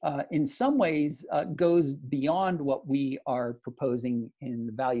 which in some ways goes beyond what we are proposing in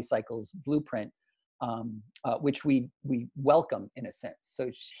the Value Cycles blueprint, which we welcome in a sense.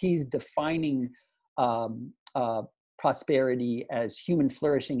 So he's defining prosperity as human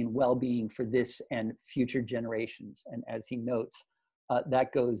flourishing and well-being for this and future generations. And as he notes,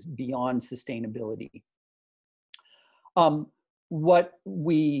 that goes beyond sustainability. What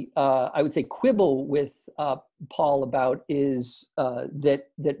we, I would say, quibble with Paul about is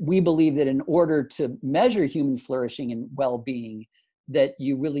that we believe that in order to measure human flourishing and well-being, that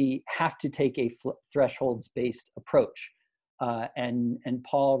you really have to take a thresholds-based approach. And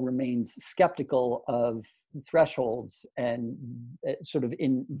Paul remains skeptical of thresholds, and sort of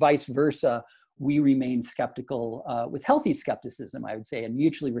in vice versa, we remain skeptical with healthy skepticism, I would say, and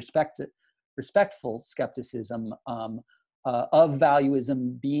mutually respectful skepticism of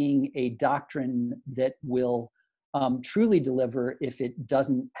valuism being a doctrine that will truly deliver if it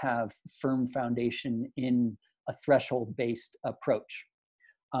doesn't have firm foundation in a threshold-based approach.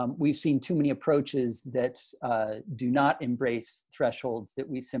 We've seen too many approaches that do not embrace thresholds that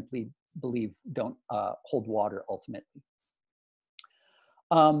we simply believe don't hold water ultimately.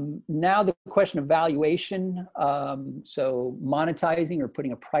 Now the question of valuation, so monetizing or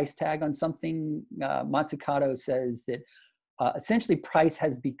putting a price tag on something, Mazzucato says that essentially price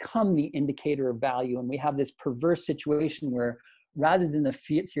has become the indicator of value, and we have this perverse situation where rather than the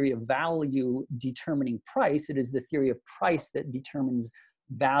theory of value determining price, it is the theory of price that determines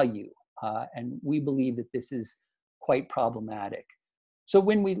value, and we believe that this is quite problematic. So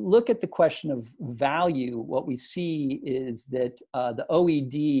when we look at the question of value, what we see is that the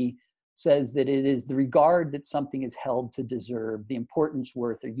OED says that it is the regard that something is held to deserve, the importance,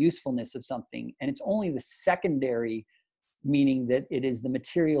 worth, or usefulness of something, and it's only the secondary meaning that it is the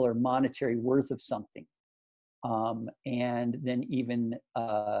material or monetary worth of something. And then even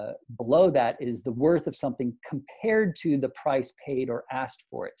below that is the worth of something compared to the price paid or asked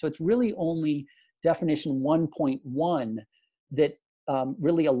for it. So it's really only definition 1.1 that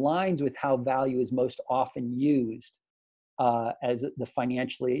really aligns with how value is most often used as the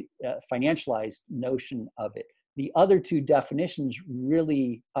financialized notion of it. The other two definitions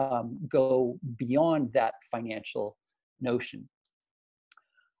really go beyond that financial notion.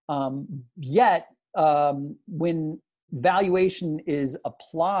 Yet, when valuation is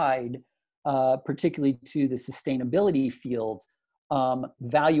applied, particularly to the sustainability field,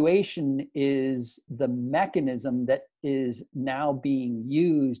 valuation is the mechanism that is now being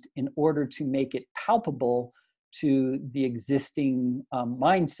used in order to make it palpable to the existing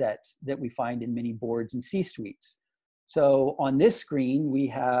mindset that we find in many boards and C-suites. So on this screen, we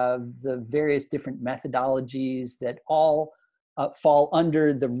have the various different methodologies that all fall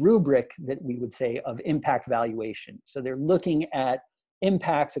under the rubric that we would say of impact valuation. So they're looking at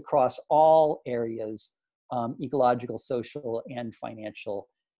impacts across all areas, ecological, social, and financial.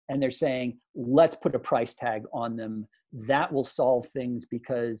 And they're saying, let's put a price tag on them. That will solve things,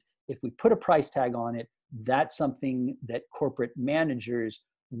 because if we put a price tag on it, that's something that corporate managers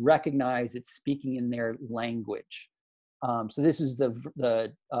recognize, it's speaking in their language. So this is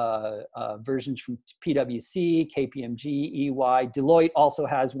the versions from PwC, KPMG, EY. Deloitte also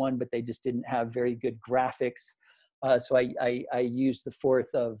has one, but they just didn't have very good graphics. So I used the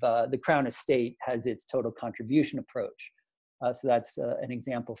fourth of the Crown Estate has its total contribution approach. So that's an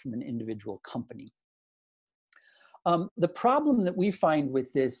example from an individual company. The problem that we find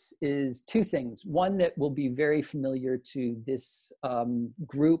with this is two things. One that will be very familiar to this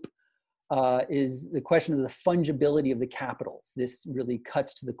group is the question of the fungibility of the capitals. This really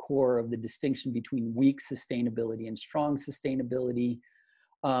cuts to the core of the distinction between weak sustainability and strong sustainability.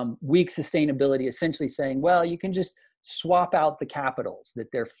 Weak sustainability essentially saying, well, you can just swap out the capitals,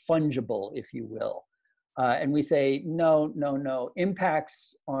 that they're fungible, if you will. And we say, no, no, no.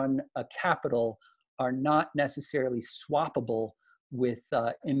 Impacts on a capital are not necessarily swappable with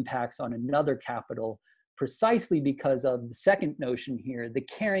impacts on another capital, precisely because of the second notion here, the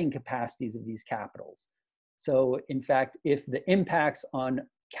carrying capacities of these capitals. So in fact, if the impacts on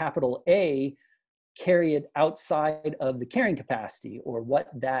capital A carry it outside of the carrying capacity or what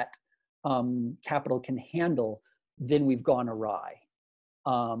that capital can handle, then we've gone awry.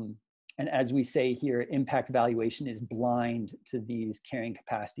 And as we say here, impact valuation is blind to these carrying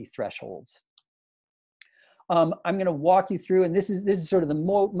capacity thresholds. I'm going to walk you through, and this is sort of the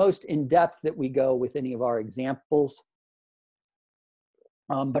most in-depth that we go with any of our examples.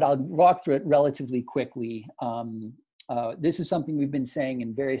 But I'll walk through it relatively quickly. This is something we've been saying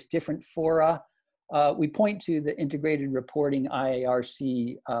in various different fora. We point to the integrated reporting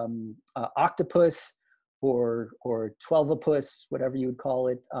IARC octopus or 12opus, whatever you would call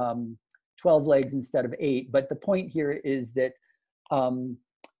it, 12 legs instead of 8. But the point here is that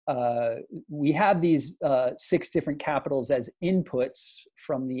we have these 6 different capitals as inputs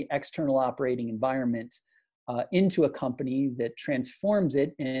from the external operating environment into a company that transforms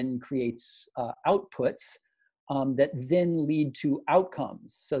it and creates outputs that then lead to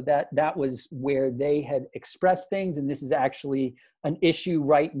outcomes. So that was where they had expressed things, and this is actually an issue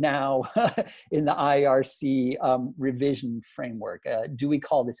right now in the IRC revision framework. Do we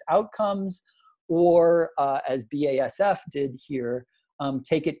call this outcomes, or as BASF did here,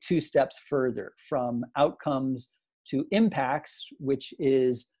 take it 2 steps further from outcomes to impacts, which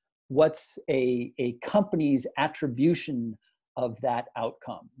is what's a company's attribution of that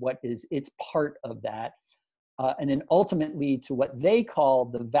outcome, what is its part of that, and then ultimately to what they call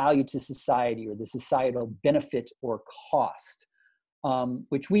the value to society or the societal benefit or cost,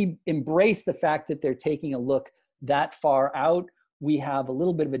 which we embrace the fact that they're taking a look that far out. We have a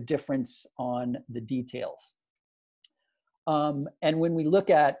little bit of a difference on the details. And when we look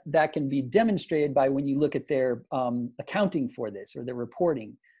at, that can be demonstrated by when you look at their accounting for this or their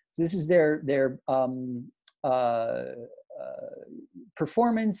reporting. So this is their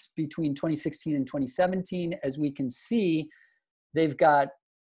performance between 2016 and 2017. As we can see, they've got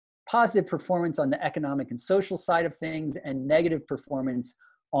positive performance on the economic and social side of things and negative performance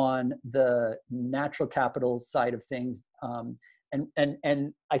on the natural capital side of things.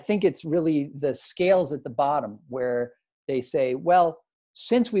 And I think it's really the scales at the bottom where they say, well,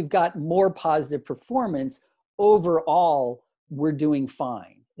 since we've got more positive performance, overall, we're doing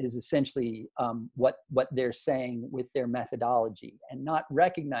fine, is essentially what they're saying with their methodology, and not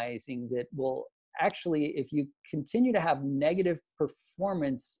recognizing that, well, actually, if you continue to have negative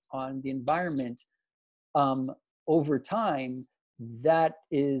performance on the environment over time, that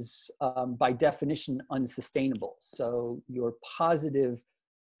is by definition unsustainable. So your positive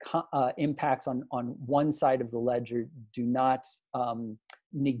impacts on one side of the ledger do not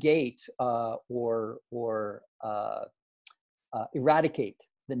negate or eradicate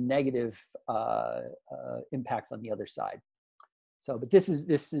the negative impacts on the other side. So, but this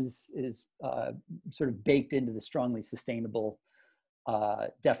is sort of baked into the strongly sustainable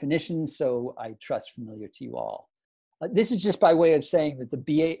definition, so I trust familiar to you all. This is just by way of saying that the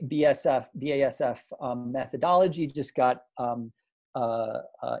BASF methodology just got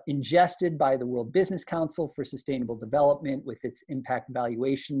ingested by the World Business Council for Sustainable Development with its impact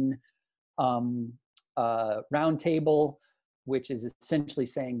valuation roundtable, which is essentially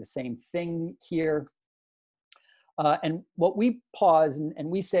saying the same thing here. And what we pause and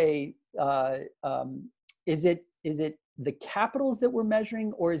we say, is it the capitals that we're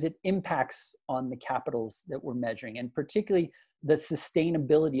measuring, or is it impacts on the capitals that we're measuring, and particularly the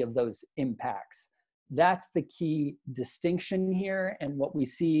sustainability of those impacts? That's the key distinction here. And what we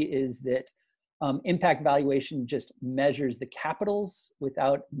see is that impact valuation just measures the capitals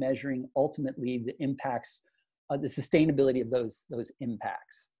without measuring ultimately the impacts, the sustainability of those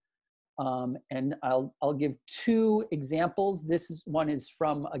impacts. And I'll give 2 examples. One is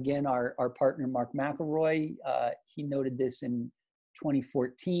from, again, our partner, Mark McElroy. He noted this in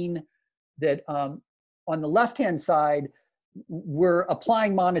 2014, that on the left-hand side, we're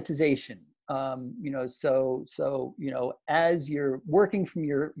applying monetization. As you're working from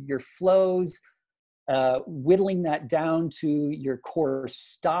your flows, whittling that down to your core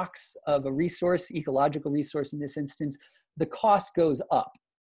stocks of a resource, ecological resource in this instance, the cost goes up.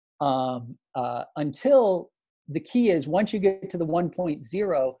 Until the key is, once you get to the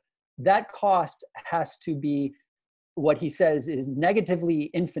 1.0, that cost has to be what he says is negatively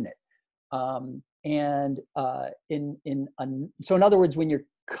infinite. So in other words, when you're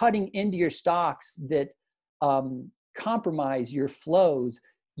cutting into your stocks that compromise your flows,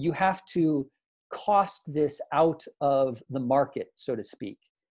 you have to cost this out of the market, so to speak.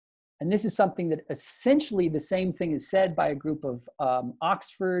 And this is something that essentially the same thing is said by a group of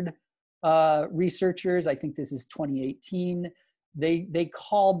Oxford researchers. I think this is 2018. They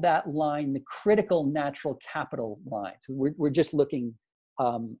called that line the critical natural capital line. So we're just looking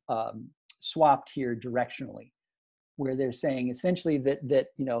swapped here directionally, where they're saying essentially that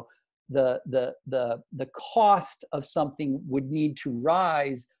you know the cost of something would need to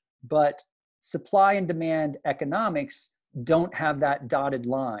rise, but supply and demand economics don't have that dotted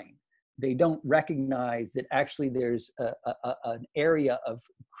line. They don't recognize that actually there's an area of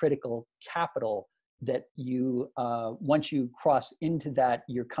critical capital that you, once you cross into that,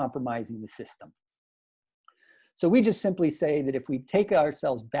 you're compromising the system. So we just simply say that if we take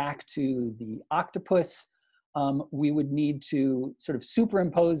ourselves back to the octopus, we would need to sort of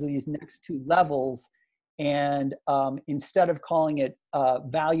superimpose these next two levels, and instead of calling it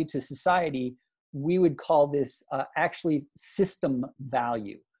value to society, we would call this actually system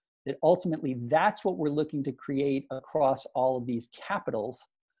value. That ultimately that's what we're looking to create across all of these capitals.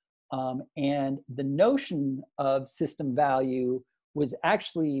 And the notion of system value was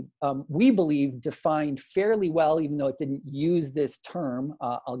actually, we believe, defined fairly well, even though it didn't use this term.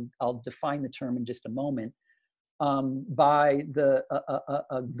 I'll define the term in just a moment, by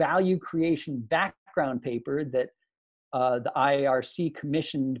a value creation background paper that the IARC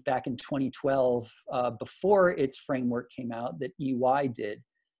commissioned back in 2012, before its framework came out, that EY did.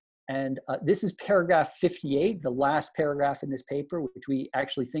 And this is paragraph 58, the last paragraph in this paper, which we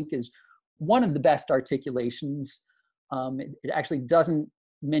actually think is one of the best articulations. It actually doesn't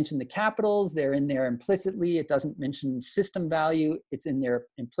mention the capitals. They're in there implicitly. It doesn't mention system value. It's in there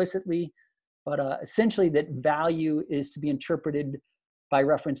implicitly. But essentially that value is to be interpreted by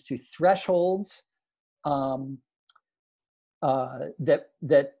reference to thresholds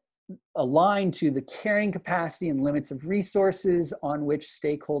that align to the carrying capacity and limits of resources on which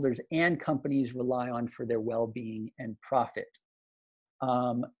stakeholders and companies rely on for their well-being and profit.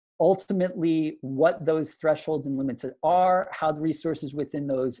 Ultimately, what those thresholds and limits are, how the resources within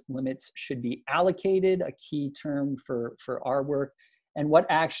those limits should be allocated, a key term for our work, and what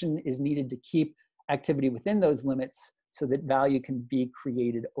action is needed to keep activity within those limits so that value can be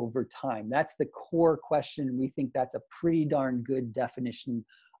created over time. That's the core question. We think that's a pretty darn good definition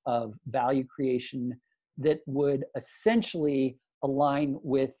of value creation that would essentially align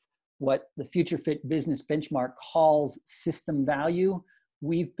with what the Future Fit Business Benchmark calls system value.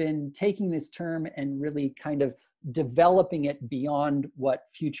 We've been taking this term and really kind of developing it beyond what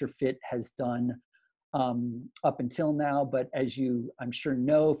Future Fit has done up until now. But as you, I'm sure,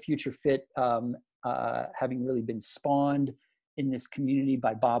 know, Future Fit, having really been spawned in this community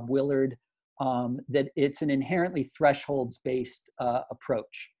by Bob Willard, that it's an inherently thresholds-based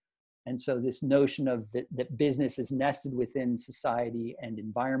approach. And so this notion of that business is nested within society and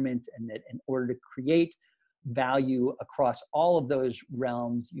environment, and that in order to create value across all of those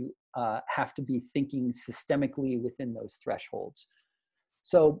realms, you have to be thinking systemically within those thresholds.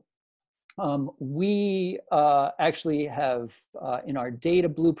 So we actually have, in our data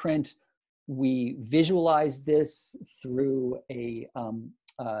blueprint, we visualize this through a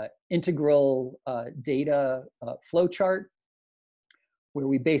integral data flowchart, where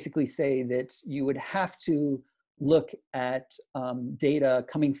we basically say that you would have to look at data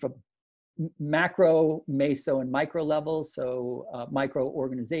coming from macro, meso, and micro levels. So micro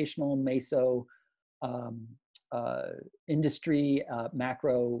organizational, meso industry,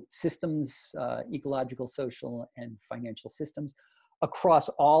 macro systems, ecological, social, and financial systems across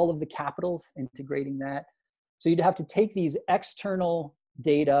all of the capitals, integrating that. So you'd have to take these external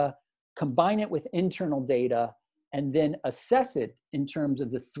data, combine it with internal data, and then assess it in terms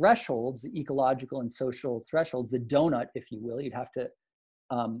of the thresholds, the ecological and social thresholds, the donut, if you will. You'd have to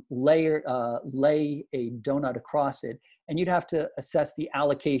lay a donut across it, and you'd have to assess the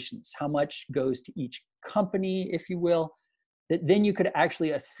allocations, how much goes to each company, if you will. That then you could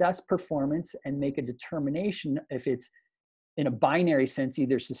actually assess performance and make a determination if it's, in a binary sense,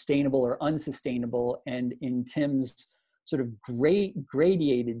 either sustainable or unsustainable, and in Tim's sort of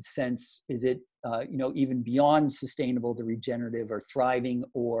gradated sense, is it even beyond sustainable to regenerative or thriving,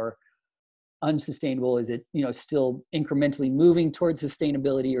 or unsustainable? Is it still incrementally moving towards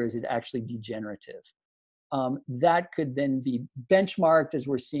sustainability, or is it actually degenerative? That could then be benchmarked, as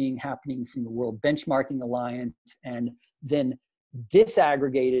we're seeing happening from the World Benchmarking Alliance, and then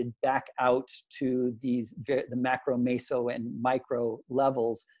disaggregated back out to the macro, meso, and micro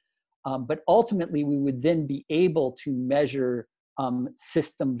levels. But ultimately, we would then be able to measure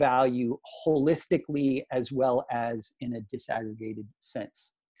system value holistically as well as in a disaggregated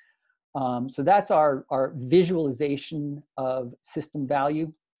sense. So that's our visualization of system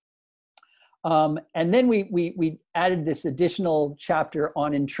value. And then we added this additional chapter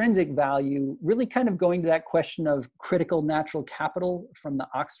on intrinsic value, really kind of going to that question of critical natural capital from the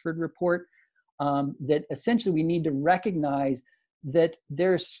Oxford report, that essentially we need to recognize that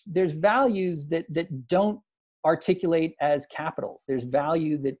there's values that don't articulate as capitals. There's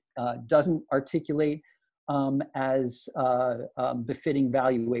value that doesn't articulate as befitting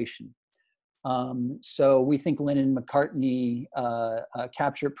valuation. So we think Lennon and McCartney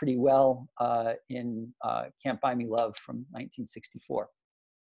capture it pretty well in Can't Buy Me Love from 1964.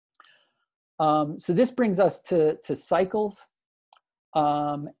 So this brings us to cycles,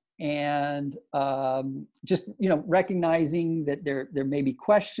 and just recognizing that there may be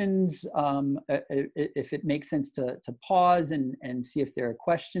questions. If it makes sense to pause and see if there are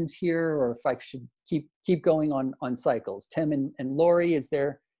questions here, or if I should keep going on cycles. Tim and Lori, is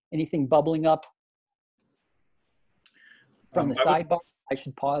there anything bubbling up from the sidebar? I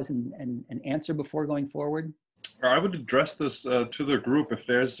should pause and answer before going forward. I would address this to the group. If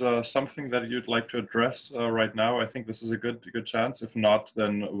there's something that you'd like to address right now, I think this is a good chance. If not,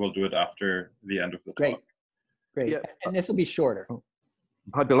 then we'll do it after the end of the talk. Great. Yeah. And this will be shorter.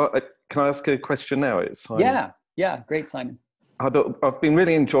 Hi, Bill. Can I ask a question now? It's Simon. Yeah. Great, Simon. I've been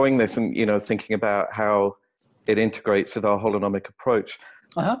really enjoying this and thinking about how it integrates with our holonomic approach.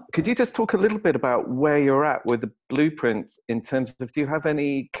 Could you just talk a little bit about where you're at with the blueprint in terms of, do you have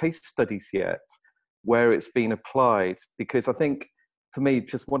any case studies yet where it's been applied? Because I think, for me,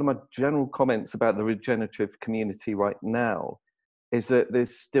 just one of my general comments about the regenerative community right now is that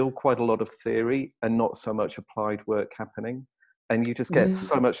there's still quite a lot of theory and not so much applied work happening. And you just get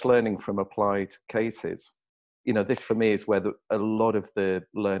so much learning from applied cases. This for me is where a lot of the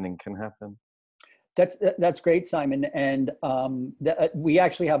learning can happen. That's great, Simon. And we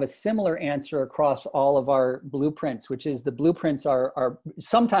actually have a similar answer across all of our blueprints, which is the blueprints are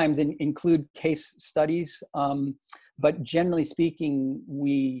sometimes include case studies, but generally speaking,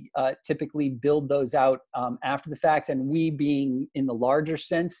 we typically build those out after the fact, and we being in the larger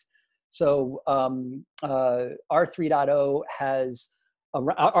sense. So R3.0 has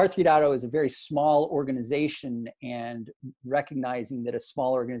R3.0 is a very small organization, and recognizing that a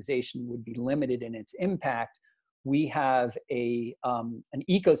small organization would be limited in its impact, we have an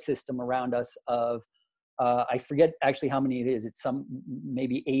ecosystem around us of, I forget actually how many it is, it's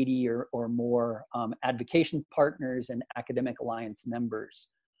maybe 80 or more advocation partners and academic alliance members.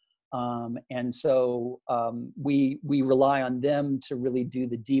 And so we rely on them to really do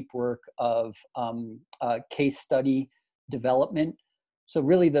the deep work of case study development. So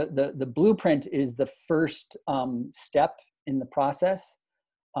really the blueprint is the first step in the process.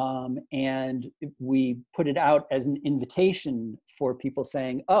 And we put it out as an invitation for people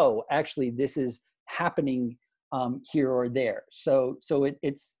saying, oh, actually this is happening here or there. So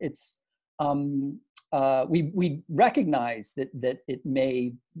we recognize that it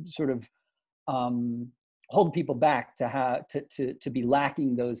may sort of hold people back to be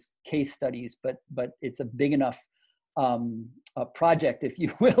lacking those case studies, but it's a big enough a project, if you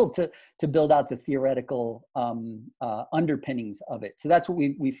will, to build out the theoretical underpinnings of it. So that's what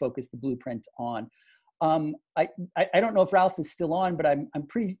we focus the blueprint on. I don't know if Ralph is still on, but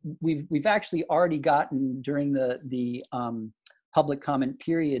we've actually already gotten during the public comment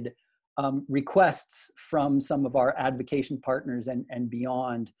period requests from some of our advocation partners and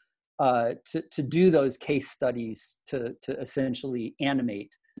beyond to do those case studies to essentially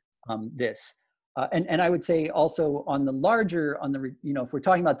animate this. And I would say also on the larger, if we're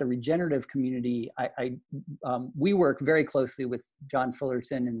talking about the regenerative community, we work very closely with John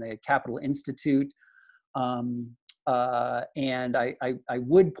Fullerton and the Capital Institute. And I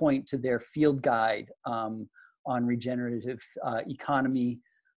would point to their field guide on regenerative economy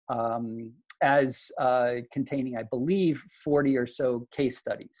as containing, I believe, 40 or so case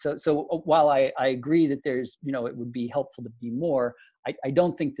studies. So while I agree that there's, it would be helpful to be more, I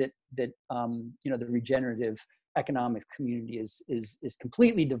don't think that the regenerative economic community is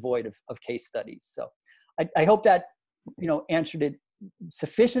completely devoid of case studies. So I hope that answered it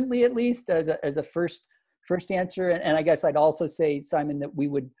sufficiently, at least as a first answer. And I guess I'd also say, Simon, that we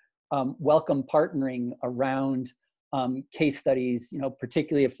would welcome partnering around case studies,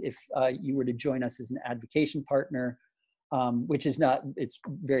 particularly if you were to join us as an advocation partner, which is not, it's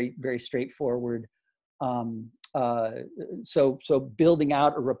very, very straightforward. so building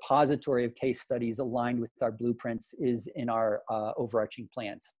out a repository of case studies aligned with our blueprints is in our overarching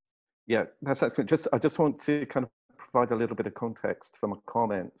plans. Yeah, that's excellent. I just want to kind of provide a little bit of context for my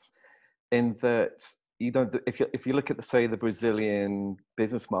comments, in that, you know, if you look at say the Brazilian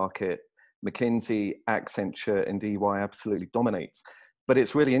business market, McKinsey, Accenture, and EY absolutely dominates. But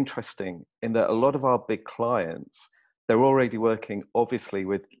it's really interesting in that a lot of our big clients, they're already working obviously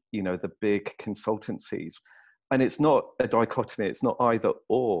with, you know, the big consultancies, and it's not a dichotomy. It's not either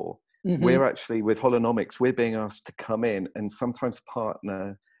or. Mm-hmm. We're actually, with Holonomics, we're being asked to come in and sometimes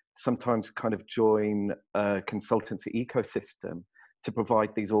partner, sometimes kind of join a consultancy ecosystem to provide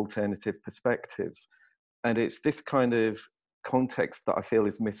these alternative perspectives. And it's this kind of context that I feel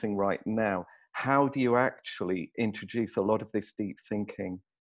is missing right now. How do you actually introduce a lot of this deep thinking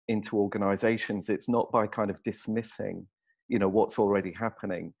into organizations? It's not by kind of dismissing, you know, what's already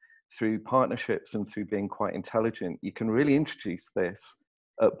happening. Through partnerships and through being quite intelligent, you can really introduce this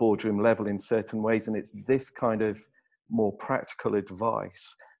at boardroom level in certain ways. And it's this kind of more practical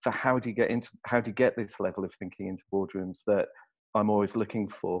advice for how do you get this level of thinking into boardrooms that I'm always looking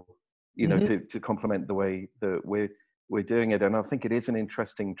for, you know, mm-hmm. to complement the way that we're doing it. And I think it is an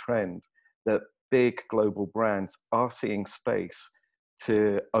interesting trend that big global brands are seeing space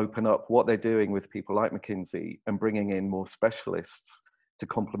to open up what they're doing with people like McKinsey and bringing in more specialists to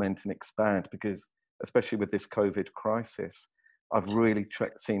complement and expand. Because especially with this COVID crisis, I've really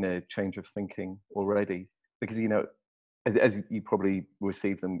seen a change of thinking already. Because, you know, as you probably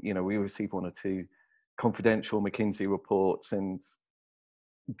receive them, you know, we receive 1 or 2 confidential McKinsey reports, and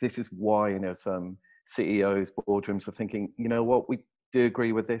this is why, you know, some CEOs, boardrooms are thinking, you know what, we do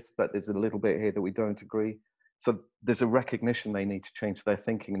agree with this, but there's a little bit here that we don't agree. So there's a recognition they need to change their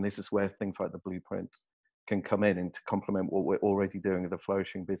thinking, and this is where things like the blueprint can come in and to complement what we're already doing with the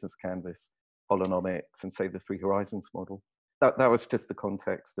Flourishing Business Canvas, Holonomics, and say the 3 Horizons model. That was just the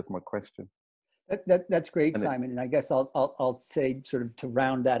context of my question. That's great, Simon. And I guess I'll say, sort of to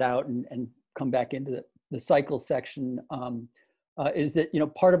round that out and come back into the cycle section, is that, you know,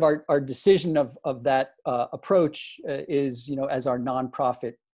 part of our decision of that approach is, you know, as our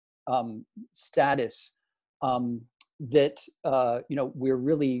nonprofit status, that you know, we're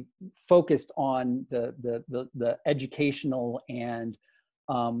really focused on the educational and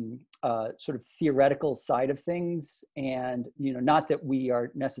sort of theoretical side of things. And, you know, not that we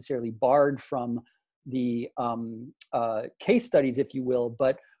are necessarily barred from the case studies, if you will,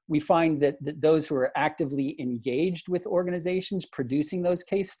 but we find that those who are actively engaged with organizations producing those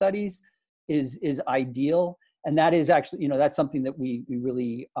case studies is ideal. And that is actually, you know, that's something that we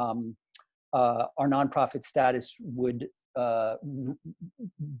really, our nonprofit status would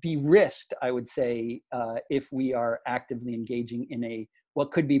be risked, I would say, if we are actively engaging in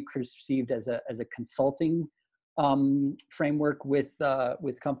what could be perceived as a consulting framework with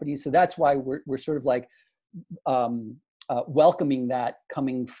companies. So that's why we're sort of like welcoming that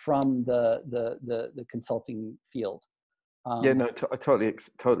coming from the consulting field. Yeah, no, I totally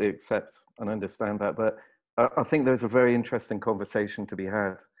accept and understand that. But I think there's a very interesting conversation to be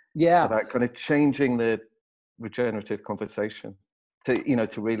had. Yeah, about kind of changing the regenerative conversation to, you know,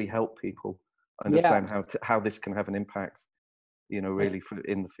 to really help people understand how this can have an impact, you know, really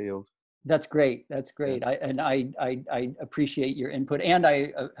in the field. That's great. That's great. Yeah. I appreciate your input, and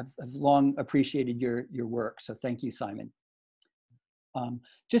I have long appreciated your work. So thank you, Simon.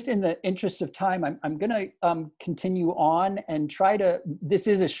 Just in the interest of time, I'm going to continue on and try to. This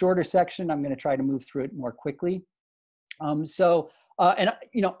is a shorter section. I'm going to try to move through it more quickly. And,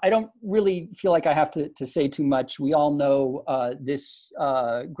 you know, I don't really feel like I have to say too much. We all know this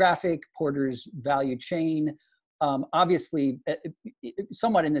graphic, Porter's value chain. Obviously,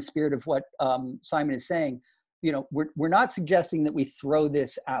 somewhat in the spirit of what Simon is saying, you know, we're not suggesting that we throw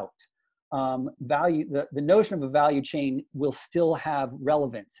this out. The notion of a value chain will still have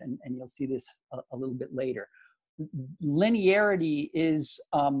relevance, and you'll see this a little bit later. Linearity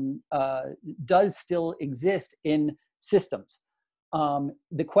does still exist in systems.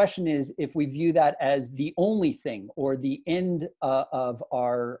 The question is if we view that as the only thing or the end of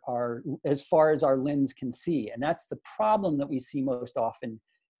our as far as our lens can see. And that's the problem that we see most often,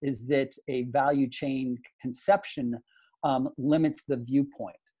 is that a value chain conception limits the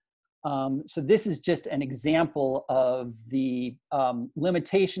viewpoint. So this is just an example of the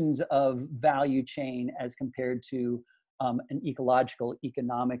limitations of value chain as compared to an ecological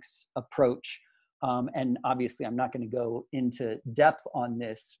economics approach. And obviously, I'm not going to go into depth on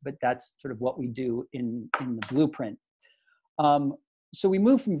this, but that's sort of what we do in the blueprint. So we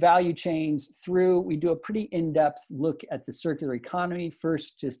move from value chains through, we do a pretty in-depth look at the circular economy,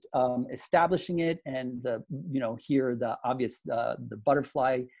 first just establishing it, and here the obvious, the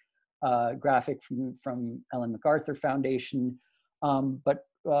butterfly graphic from Ellen MacArthur Foundation. But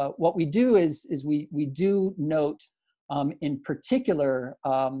what we do is we do note in particular,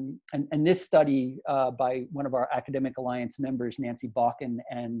 and this study by one of our Academic Alliance members, Nancy Balkin,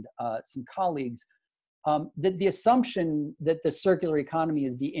 and some colleagues, that the assumption that the circular economy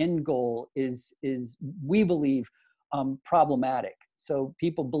is the end goal is we believe, problematic. So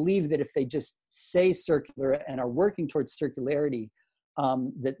people believe that if they just say circular and are working towards circularity,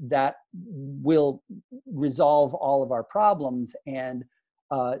 that will resolve all of our problems. And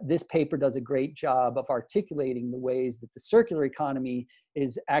this paper does a great job of articulating the ways that the circular economy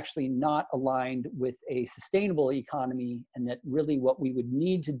is actually not aligned with a sustainable economy, and that really what we would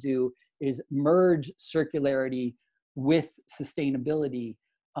need to do is merge circularity with sustainability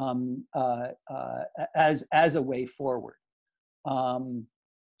as a way forward.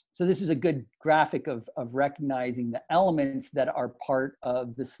 So this is a good graphic of recognizing the elements that are part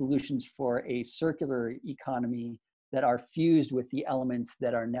of the solutions for a circular economy that are fused with the elements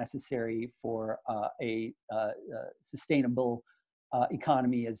that are necessary for a sustainable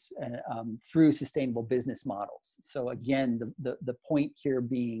economy through sustainable business models. So again, the point here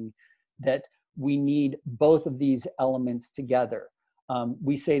being that we need both of these elements together.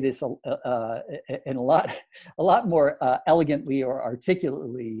 We say this in a lot more elegantly or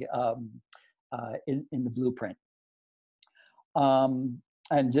articulately in the blueprint.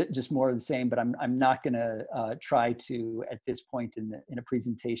 And just more of the same, but I'm not going to try to at this point in a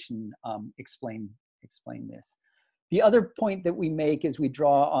presentation explain this. The other point that we make is we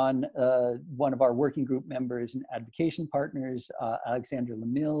draw on one of our working group members and advocation partners, Alexandra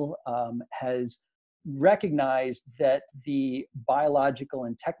Lemille, has recognized that the biological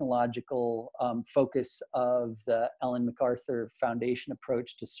and technological focus of the Ellen MacArthur Foundation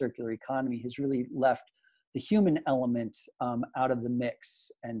approach to circular economy has really left the human element out of the mix,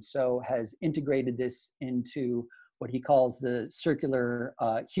 and so has integrated this into what he calls the circular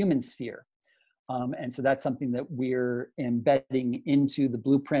human sphere. And so that's something that we're embedding into the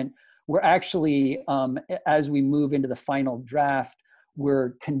blueprint. We're actually, as we move into the final draft,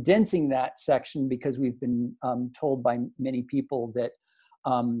 we're condensing that section because we've been told by many people that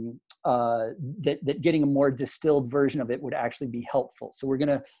that getting a more distilled version of it would actually be helpful. So we're going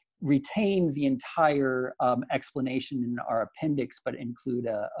to retain the entire explanation in our appendix, but include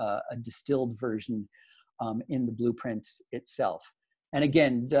a distilled version in the blueprint itself. And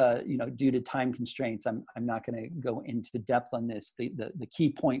again, due to time constraints, I'm not going to go into depth on this. The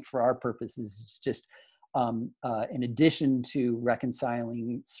key point for our purposes is just, in addition to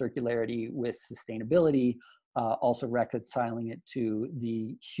reconciling circularity with sustainability, also reconciling it to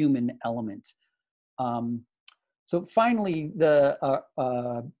the human element. So finally,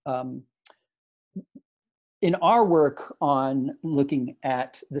 in our work on looking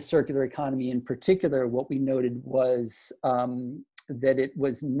at the circular economy in particular, what we noted was that it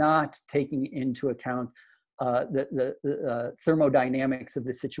was not taking into account the thermodynamics of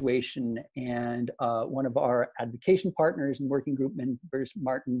the situation. And one of our advocation partners and working group members,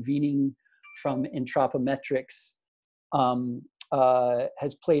 Martin Wiening from Anthropometrics,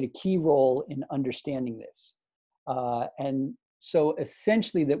 has played a key role in understanding this. And so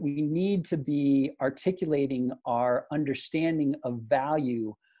essentially that we need to be articulating our understanding of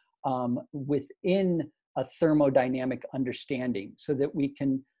value within a thermodynamic understanding so that we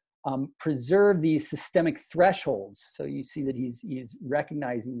can preserve these systemic thresholds. So you see that he's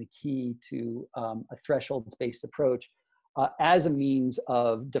recognizing the key to a thresholds-based approach as a means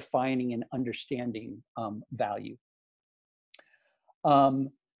of defining and understanding value.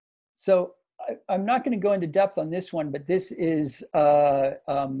 So I'm not going to go into depth on this one, but this is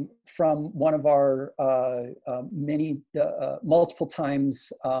from one of our many multiple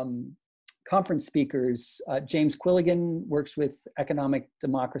times conference speakers. James Quilligan works with Economic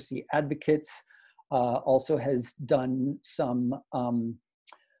Democracy Advocates, also has done some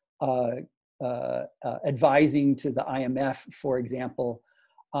advising to the IMF, for example.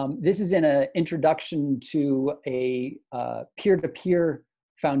 This is in an introduction to a peer-to-peer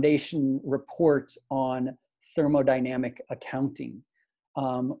foundation report on thermodynamic accounting,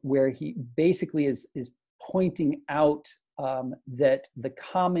 where he basically is pointing out that the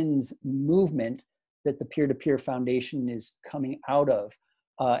commons movement that the peer-to-peer foundation is coming out of,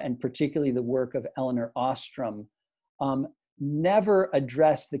 and particularly the work of Elinor Ostrom, never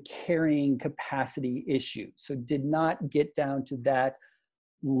addressed the carrying capacity issue. So did not get down to that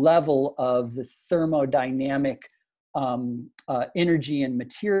level of the thermodynamic energy and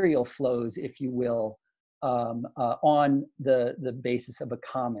material flows, if you will, on the basis of a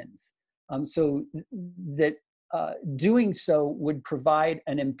commons. So that doing so would provide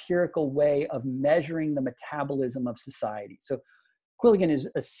an empirical way of measuring the metabolism of society. So Quilligan is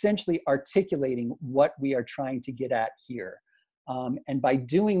essentially articulating what we are trying to get at here. And by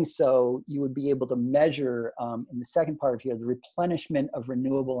doing so, you would be able to measure, in the second part here, the replenishment of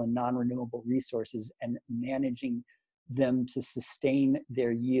renewable and non-renewable resources and managing them to sustain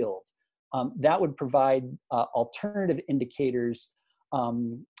their yield. That would provide alternative indicators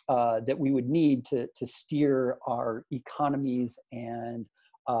that we would need to steer our economies and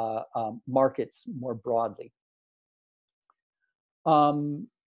markets more broadly.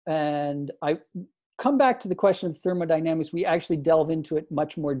 And I come back to the question of thermodynamics. We actually delve into it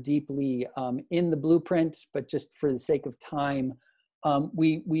much more deeply in the blueprint, but just for the sake of time,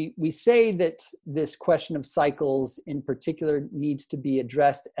 we say that this question of cycles in particular needs to be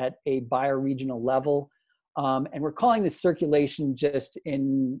addressed at a bioregional level. And we're calling this circulation just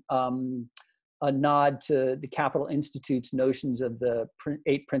in a nod to the Capital Institute's notions of the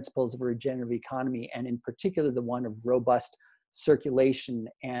 8 principles of a regenerative economy, and in particular the one of robust circulation.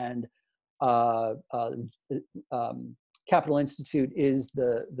 And Capital Institute is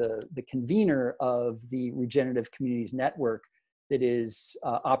the convener of the Regenerative Communities Network that is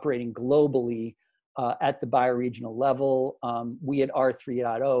operating globally at the bioregional level. We at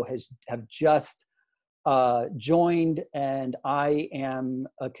R3.0 have just joined, and I am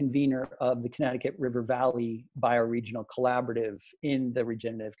a convener of the Connecticut River Valley Bioregional Collaborative in the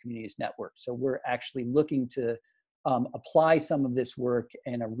Regenerative Communities Network. So we're actually looking to apply some of this work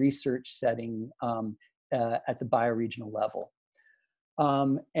in a research setting at the bioregional level.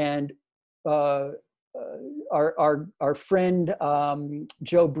 And our friend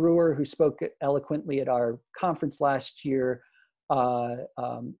Joe Brewer, who spoke eloquently at our conference last year,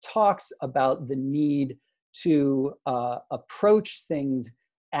 talks about the need to approach things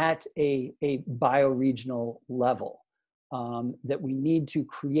at a bioregional level. That we need to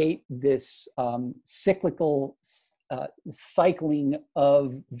create this cyclical cycling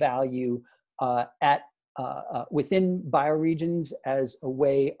of value within bioregions as a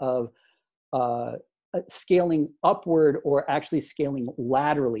way of scaling upward, or actually scaling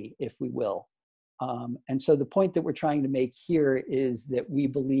laterally, if we will. And so the point that we're trying to make here is that we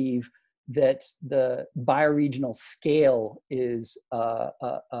believe that the bioregional scale is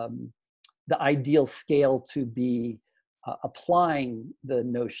the ideal scale to be applying the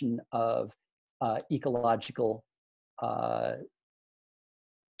notion of ecological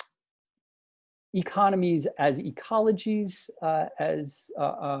economies as ecologies, as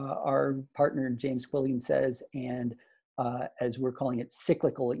our partner James Quilligan says, and as we're calling it,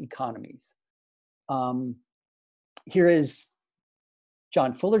 cyclical economies. Here is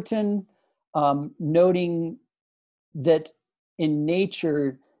John Fullerton noting that in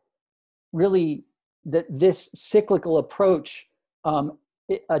nature, really, that this cyclical approach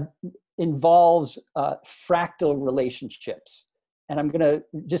involves fractal relationships. And I'm going to,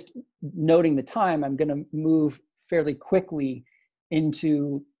 just noting the time, I'm going to move fairly quickly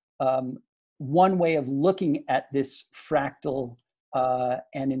into one way of looking at this fractal,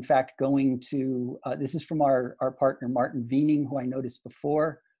 and in fact going to, this is from our partner Martin Wiening, who I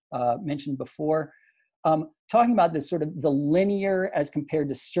mentioned before, talking about this sort of the linear as compared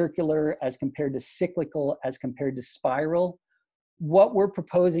to circular, as compared to cyclical, as compared to spiral. What we're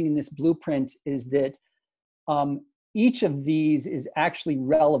proposing in this blueprint is that each of these is actually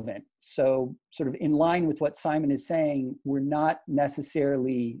relevant. So sort of in line with what Simon is saying, we're not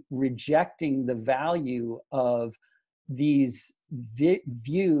necessarily rejecting the value of these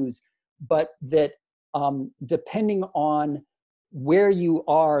views, but that depending on where you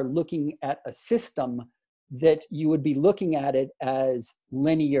are looking at a system, that you would be looking at it as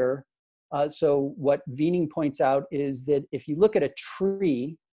linear. So what Wiening points out is that if you look at a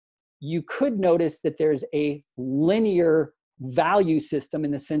tree, you could notice that there's a linear value system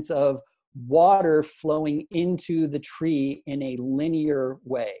in the sense of water flowing into the tree in a linear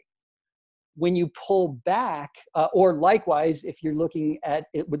way. When you pull back, or likewise, if you're looking at,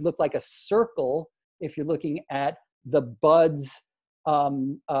 it would look like a circle if you're looking at the buds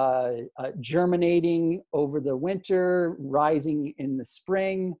germinating over the winter, rising in the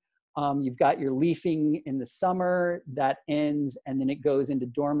spring. You've got your leafing in the summer, that ends, and then it goes into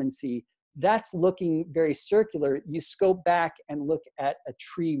dormancy. That's looking very circular. You scope back and look at a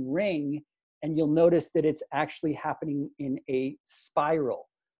tree ring, and you'll notice that it's actually happening in a spiral,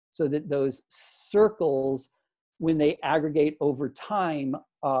 so that those circles when they aggregate over time,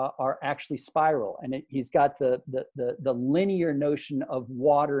 are actually spiral. And he's got the linear notion of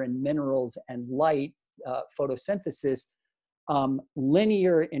water and minerals and light, photosynthesis,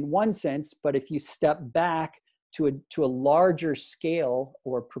 linear in one sense, but if you step back to a larger scale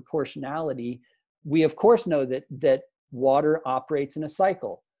or proportionality, we of course know that water operates in a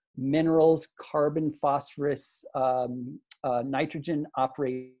cycle. Minerals, carbon, phosphorus, nitrogen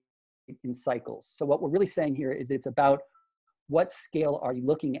operate in cycles. So what we're really saying here is that it's about what scale are you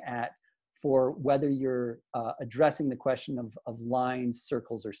looking at for whether you're addressing the question of lines,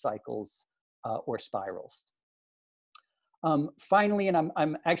 circles, or cycles, or spirals. Finally, and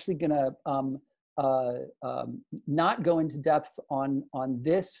I'm actually going to not go into depth on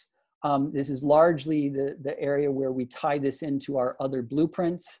this. This is largely the area where we tie this into our other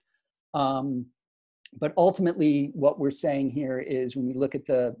blueprints. But ultimately, what we're saying here is when we look at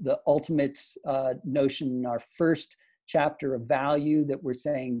the ultimate notion in our first chapter of value, that we're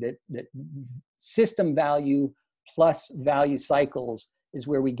saying that system value plus value cycles is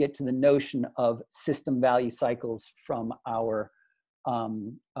where we get to the notion of system value cycles from our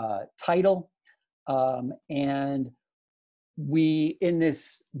title. And we, in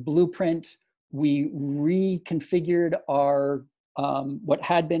this blueprint, we reconfigured our what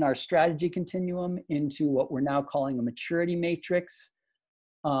had been our strategy continuum into what we're now calling a maturity matrix.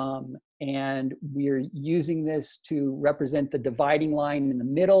 And we're using this to represent the dividing line in the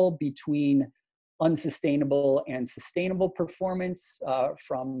middle between unsustainable and sustainable performance,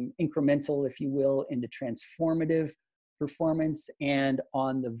 from incremental, if you will, into transformative performance. And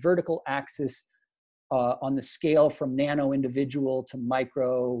on the vertical axis, on the scale from nano individual to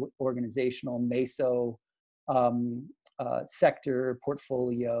micro organizational, meso, sector,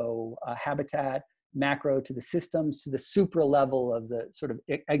 portfolio, habitat, macro to the systems, to the supra level of the sort of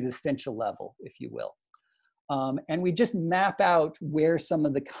existential level, if you will. And we just map out where some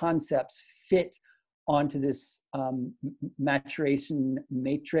of the concepts fit onto this maturation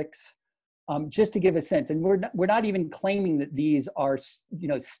matrix, just to give a sense. And we're not even claiming that these are,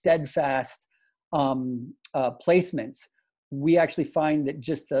 steadfast placements. We actually find that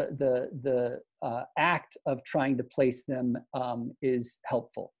just the act of trying to place them is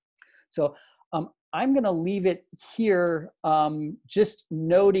helpful. So I'm going to leave it here, just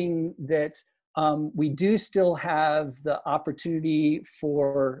noting that we do still have the opportunity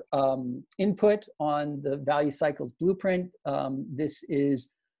for input on the Value Cycles Blueprint. This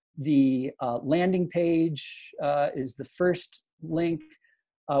is the landing page, is the first link.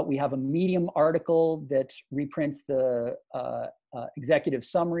 We have a Medium article that reprints the executive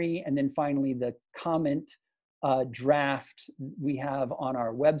summary, and then finally the comment draft we have on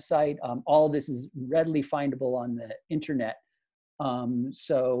our website. All of this is readily findable on the internet.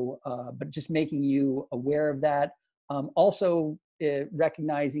 But just making you aware of that. Also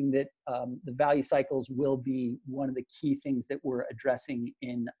recognizing that the value cycles will be one of the key things that we're addressing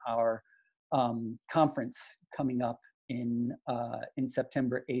in our conference coming up in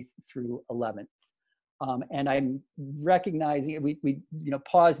September 8th through 11th. And I'm recognizing we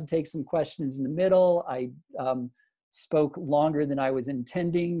paused to take some questions in the middle. I spoke longer than I was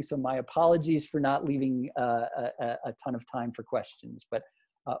intending, so my apologies for not leaving a ton of time for questions. But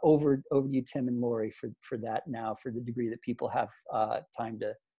over to you, Tim and Lori, for that now, for the degree that people have time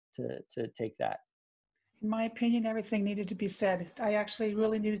to take that. In my opinion, everything needed to be said. I actually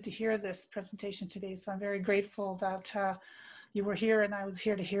really needed to hear this presentation today, so I'm very grateful that you were here and I was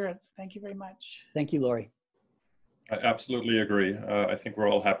here to hear it. Thank you very much. Thank you, Lori. I absolutely agree. I think we're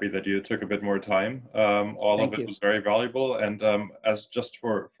all happy that you took a bit more time. All of it was very valuable. And as just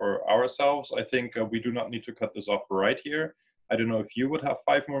for ourselves, I think we do not need to cut this off right here. I don't know if you would have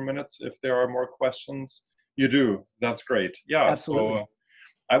 5 more minutes if there are more questions. You do. That's great. Yeah. Absolutely. So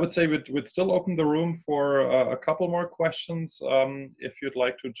I would say we'd still open the room for a couple more questions. If you'd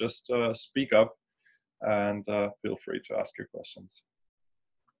like to just speak up, and feel free to ask your questions.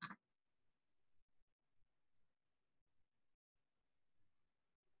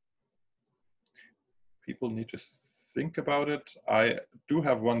 People need to think about it. I do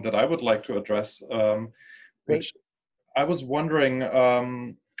have one that I would like to address, which I was wondering,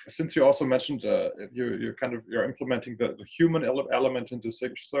 since you also mentioned you're implementing the human element into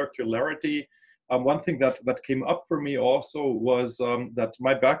circularity. One thing that came up for me also was that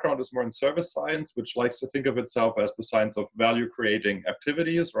my background is more in service science, which likes to think of itself as the science of value creating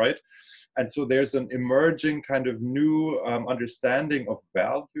activities, right? And so there's an emerging kind of new understanding of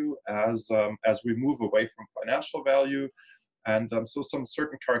value as we move away from financial value. And so some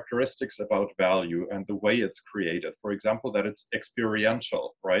certain characteristics about value and the way it's created. For example, that it's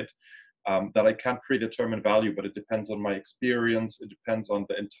experiential, right? that I can't predetermine value, but it depends on my experience. It depends on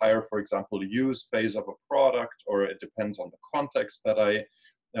the entire, for example, use phase of a product, or it depends on the context that I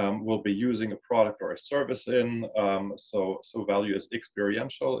will be using a product or a service in. So value is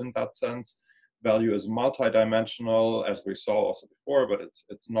experiential in that sense. Value is multidimensional, as we saw also before, but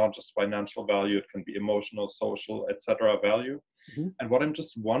it's not just financial value. It can be emotional, social, etc. value. Mm-hmm. And what I'm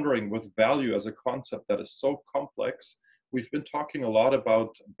just wondering with value as a concept that is so complex, we've been talking a lot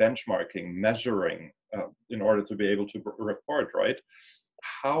about benchmarking, measuring in order to be able to report, right?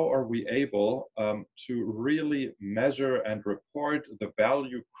 How are we able to really measure and report the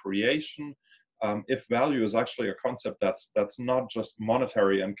value creation if value is actually a concept that's not just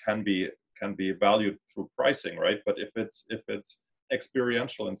monetary and can be valued through pricing, right? But if it's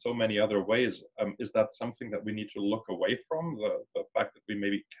experiential in so many other ways, is that something that we need to look away from, the fact that we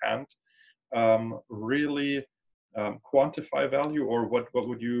maybe can't really quantify value, or what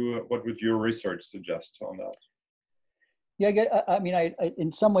would your research suggest on that? Yeah, I mean,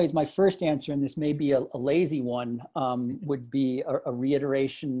 in some ways, my first answer, and this may be a lazy one, would be a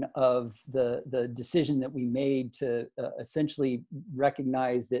reiteration of the decision that we made to essentially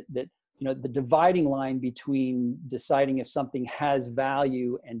recognize that the dividing line between deciding if something has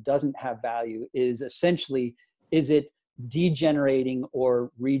value and doesn't have value is essentially, is it degenerating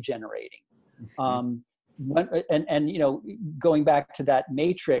or regenerating? And going back to that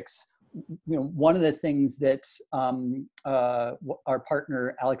matrix, one of the things that our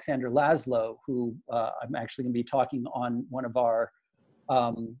partner Alexander Laszlo, who I'm actually going to be talking on one of our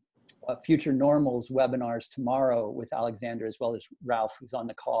Future Normals webinars tomorrow with Alexander, as well as Ralph, who's on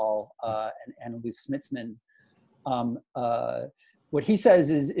the call, and Annalise Schmitzman. What he says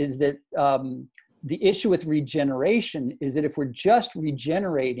is that the issue with regeneration is that if we're just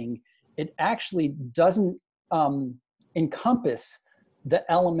regenerating, it actually doesn't encompass the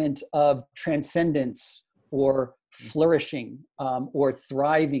element of transcendence or flourishing or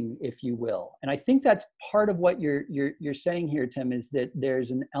thriving, if you will. And I think that's part of what you're saying here, Tim, is that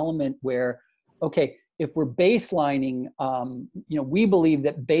there's an element where, okay, if we're baselining, we believe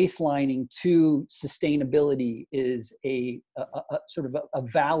that baselining to sustainability is a sort of a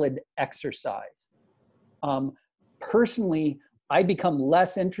valid exercise. Personally, I become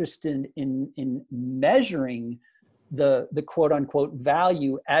less interested in measuring the quote unquote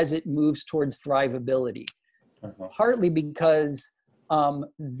value as it moves towards thrivability. Partly because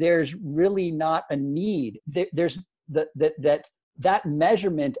there's really not a need. There's that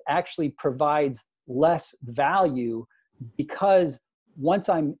measurement actually provides less value, because once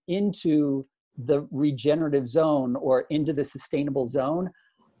I'm into the regenerative zone or into the sustainable zone,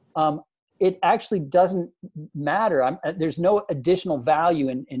 it actually doesn't matter. There's no additional value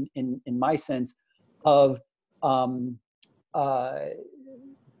in my sense of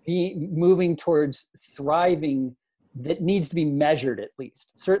moving towards thriving that needs to be measured, at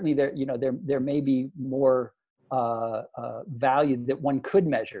least. Certainly there may be more value that one could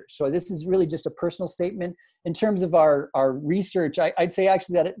measure. So this is really just a personal statement. In terms of our research, I'd say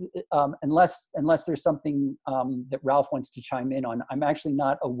actually that unless there's something that Ralph wants to chime in on, I'm actually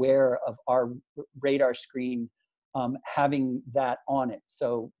not aware of our radar screen having that on it.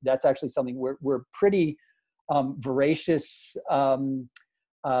 So that's actually something we're pretty voracious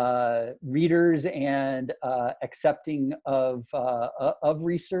readers and accepting of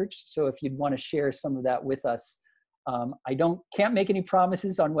research. So if you'd want to share some of that with us, I can't make any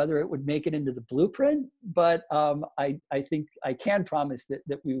promises on whether it would make it into the blueprint, but I think I can promise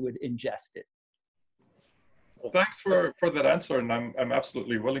that we would ingest it. Well, thanks for that answer, and I'm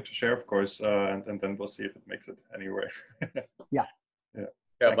absolutely willing to share, of course, and then we'll see if it makes it anywhere. Yeah.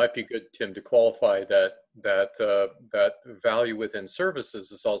 Yeah, it might be good, Tim, to qualify that value within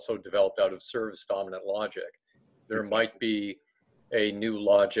services is also developed out of service dominant logic. There might be a new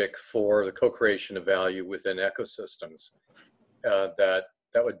logic for the co-creation of value within ecosystems that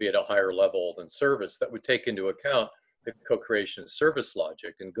would be at a higher level than service, that would take into account the co-creation of service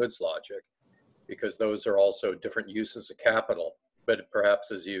logic and goods logic, because those are also different uses of capital. But perhaps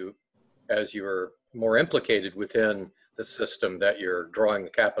as you are more implicated within the system that you're drawing the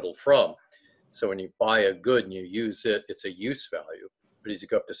capital from. So when you buy a good and you use it, it's a use value. But as you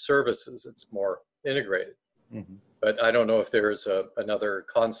go up to services, it's more integrated. Mm-hmm. But I don't know if there is another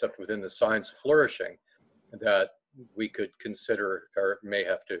concept within the science of flourishing that we could consider or may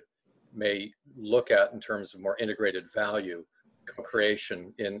look at in terms of more integrated value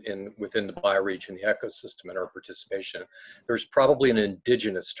co-creation within the bioregion, the ecosystem, and our participation. There's probably an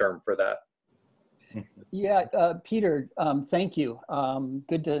indigenous term for that. Yeah, Peter, thank you.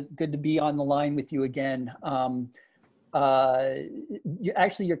 Good to be on the line with you again.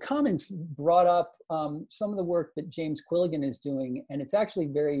 actually, your comments brought up some of the work that James Quilligan is doing, and it's actually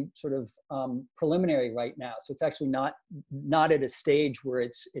very sort of preliminary right now. So it's actually not at a stage where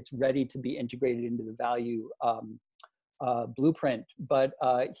it's ready to be integrated into the value blueprint. But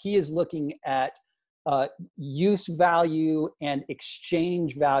he is looking at use value and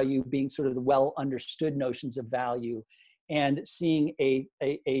exchange value being sort of the well understood notions of value, and seeing a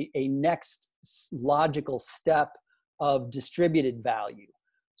next logical step of distributed value.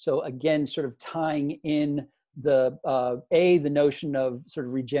 So again, sort of tying in the notion of sort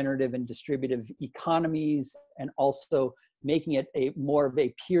of regenerative and distributive economies, and also making it more of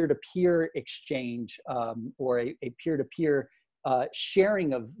a peer-to-peer exchange, or a peer-to-peer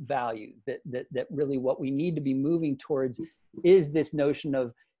sharing of value. That really what we need to be moving towards is this notion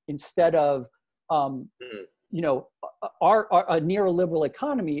of, instead of you know, our neoliberal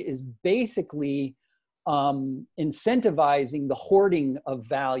economy is basically incentivizing the hoarding of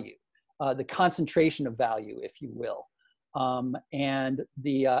value, the concentration of value, if you will. And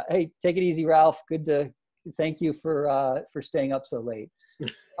the hey, take it easy, Ralph. Thank you for staying up so late.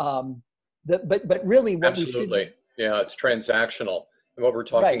 But really, what Absolutely. we should, yeah, it's transactional. And what we're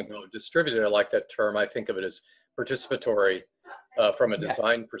talking about, distributed, I like that term. I think of it as participatory from a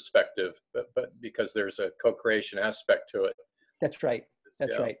design perspective, but because there's a co-creation aspect to it. That's right.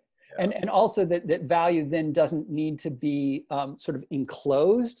 That's right. And also that value then doesn't need to be sort of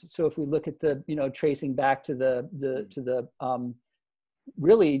enclosed. So if we look at the, you know, tracing back to the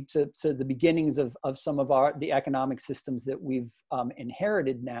really to the beginnings of some of the economic systems that we've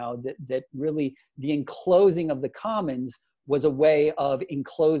inherited now, that really the enclosing of the commons was a way of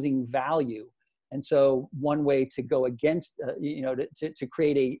enclosing value. And so one way to go against, you know, to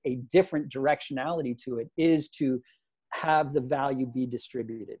create a different directionality to it is to have the value be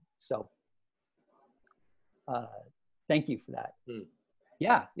distributed. So thank you for that.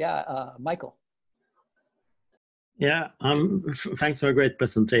 Michael. Yeah, thanks for a great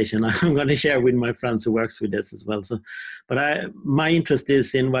presentation. I'm going to share with my friends who works with this as well. So, but my interest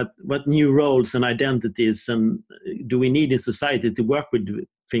is in what new roles and identities and do we need in society to work with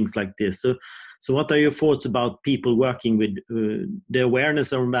things like this. So what are your thoughts about people working with the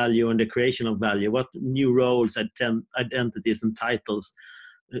awareness of value and the creation of value? What new roles, identities and titles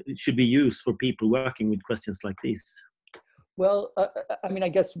should be used for people working with questions like these? Well, I mean, I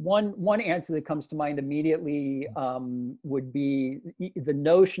guess one answer that comes to mind immediately would be the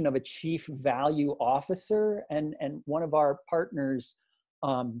notion of a chief value officer. And one of our partners,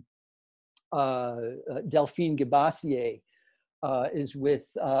 Delphine Gebassier, is with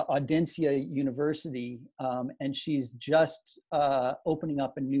Audencia University, and she's just opening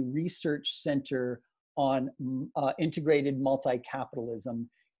up a new research center on integrated multi-capitalism.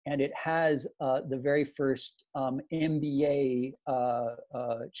 And it has the very first MBA,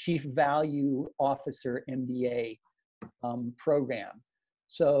 Chief Value Officer MBA program.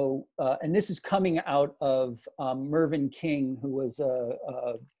 So, and this is coming out of Mervyn King, who was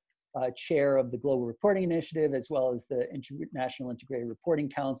a chair of the Global Reporting Initiative, as well as the International Integrated Reporting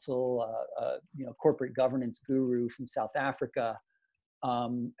Council, you know, corporate governance guru from South Africa,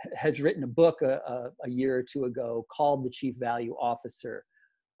 has written a book a year or two ago called The Chief Value Officer.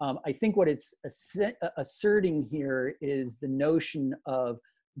 I think what it's asserting here is the notion of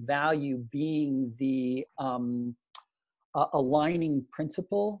value being the aligning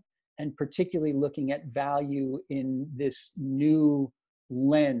principle, and particularly looking at value in this new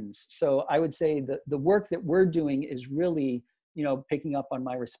lens. So I would say that the work that we're doing is really, you know, picking up on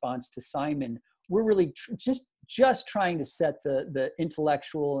my response to Simon, we're really just trying to set the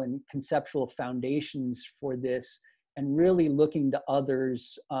intellectual and conceptual foundations for this, and really looking to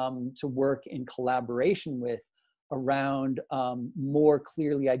others to work in collaboration with around more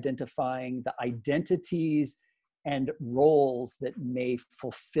clearly identifying the identities and roles that may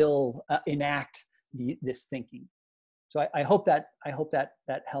fulfill, enact this thinking. So I hope that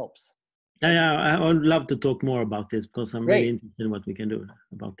helps. Yeah, I would love to talk more about this, because I'm really interested in what we can do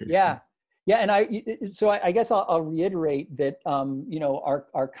about this. Yeah, and I guess I'll reiterate that you know,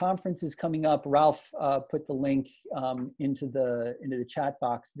 our conference is coming up. Ralph put the link into the chat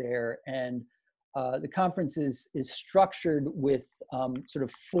box there, and the conference is structured with sort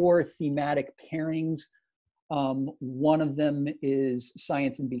of 4 thematic pairings. One of them is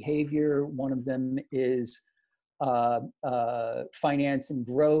science and behavior. One of them is finance and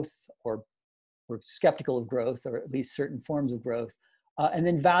growth, or we're skeptical of growth, or at least certain forms of growth. And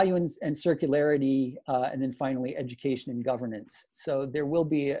then value and circularity, and then finally education and governance. So there will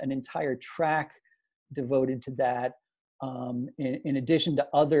be an entire track devoted to that. in addition to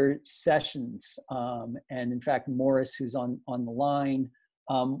other sessions. And in fact, Morris, who's on the line,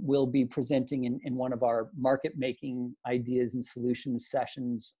 will be presenting in one of our market making ideas and solutions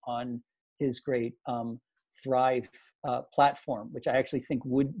sessions on his great Thrive platform, which I actually think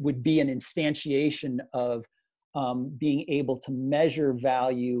would be an instantiation of being able to measure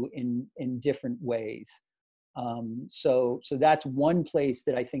value in different ways. So that's one place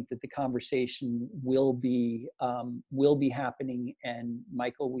that I think that the conversation will be happening, and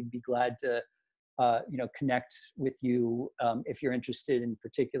Michael, we'd be glad to connect with you if you're interested in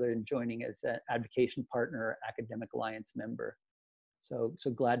particular in joining as an advocation partner or academic alliance member. So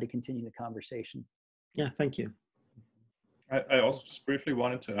glad to continue the conversation. Yeah, thank you. I also just briefly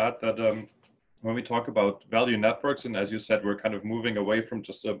wanted to add that when we talk about value networks, and as you said, we're kind of moving away from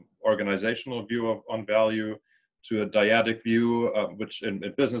just an organizational view on value to a dyadic view, which in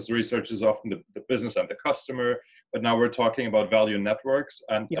business research is often the business and the customer. But now we're talking about value networks,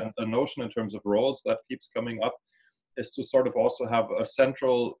 and the notion in terms of roles that keeps coming up is to sort of also have a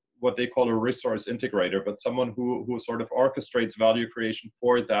central, what they call a resource integrator, but someone who sort of orchestrates value creation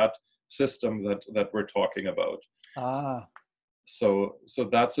for that system that we're talking about. So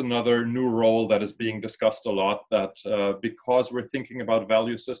that's another new role that is being discussed a lot, that because we're thinking about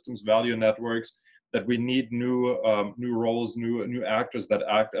value systems, value networks, that we need new roles, new actors that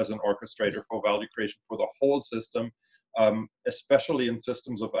act as an orchestrator for value creation for the whole system, especially in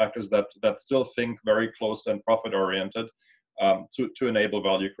systems of actors that still think very close and profit oriented, to enable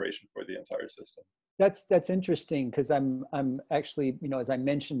value creation for the entire system. That's interesting, because I'm actually, as I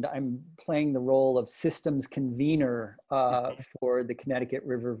mentioned, I'm playing the role of systems convener for the Connecticut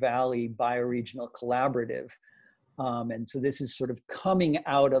River Valley Bioregional Collaborative. And so this is sort of coming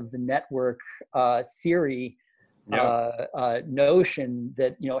out of the network theory notion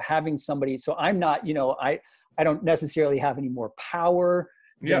that, having somebody, so I'm not, I don't necessarily have any more power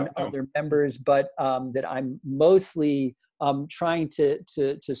than other members, but that I'm mostly trying to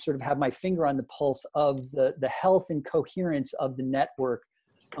sort of have my finger on the pulse of the health and coherence of the network,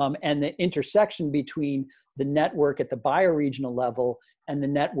 and the intersection between the network at the bioregional level and the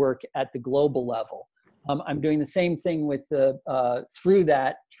network at the global level. I'm doing the same thing with through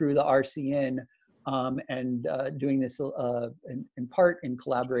the RCN, and doing this in part in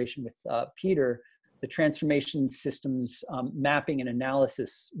collaboration with Peter, the Transformation Systems Mapping and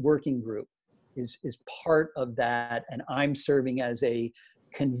Analysis Working Group is part of that, and I'm serving as a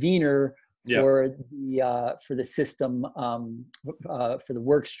convener for the system, for the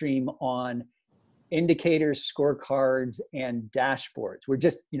work stream on indicators, scorecards, and dashboards. We're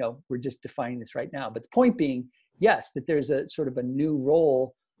just defining this right now. But the point being, yes, that there's a sort of a new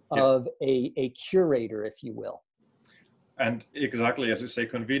role of a curator, if you will. And exactly, as you say,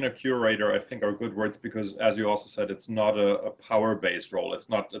 convener, curator, I think are good words, because as you also said, it's not a power-based role. It's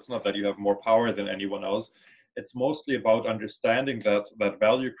not that you have more power than anyone else. It's mostly about understanding that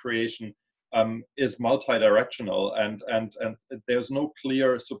value creation is multi-directional, and there's no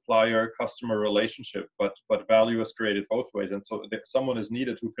clear supplier-customer relationship, but value is created both ways. And so someone is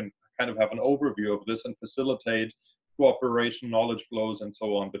needed who can kind of have an overview of this and facilitate cooperation, knowledge flows, and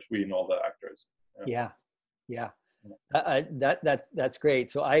so on between all the actors. That's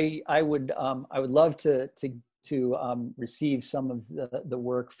great. So I would love to receive some of the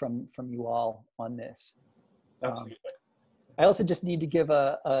work from you all on this. Absolutely. I also just need to give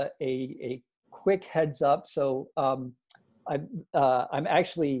a quick heads up. So I'm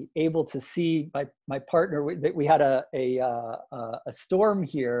actually able to see my partner. We had a storm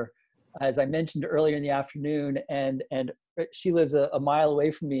here, as I mentioned earlier in the afternoon, and she lives a mile away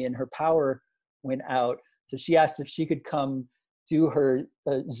from me, and her power went out. So she asked if she could come do her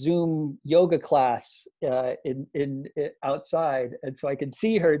Zoom yoga class in outside, and so I could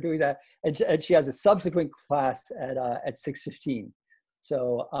see her doing that. And she has a subsequent class at 6:15.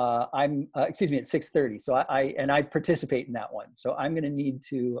 So I'm at 6:30. So I participate in that one. So I'm going to need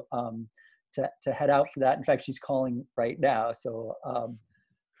to head out for that. In fact, she's calling right now. So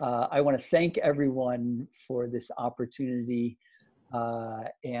I want to thank everyone for this opportunity.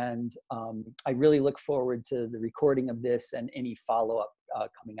 And I really look forward to the recording of this and any follow-up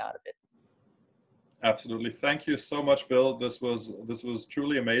coming out of it. Absolutely. Thank you so much, Bill. This was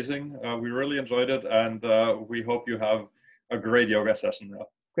truly amazing. We really enjoyed it, and we hope you have a great yoga session now.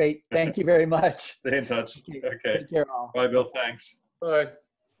 Great. Thank you very much. Stay in touch. Okay. Take care, all. Bye, Bill. Thanks. Bye.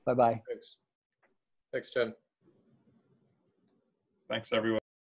 Bye-bye. Thanks, Tim. Thanks, everyone.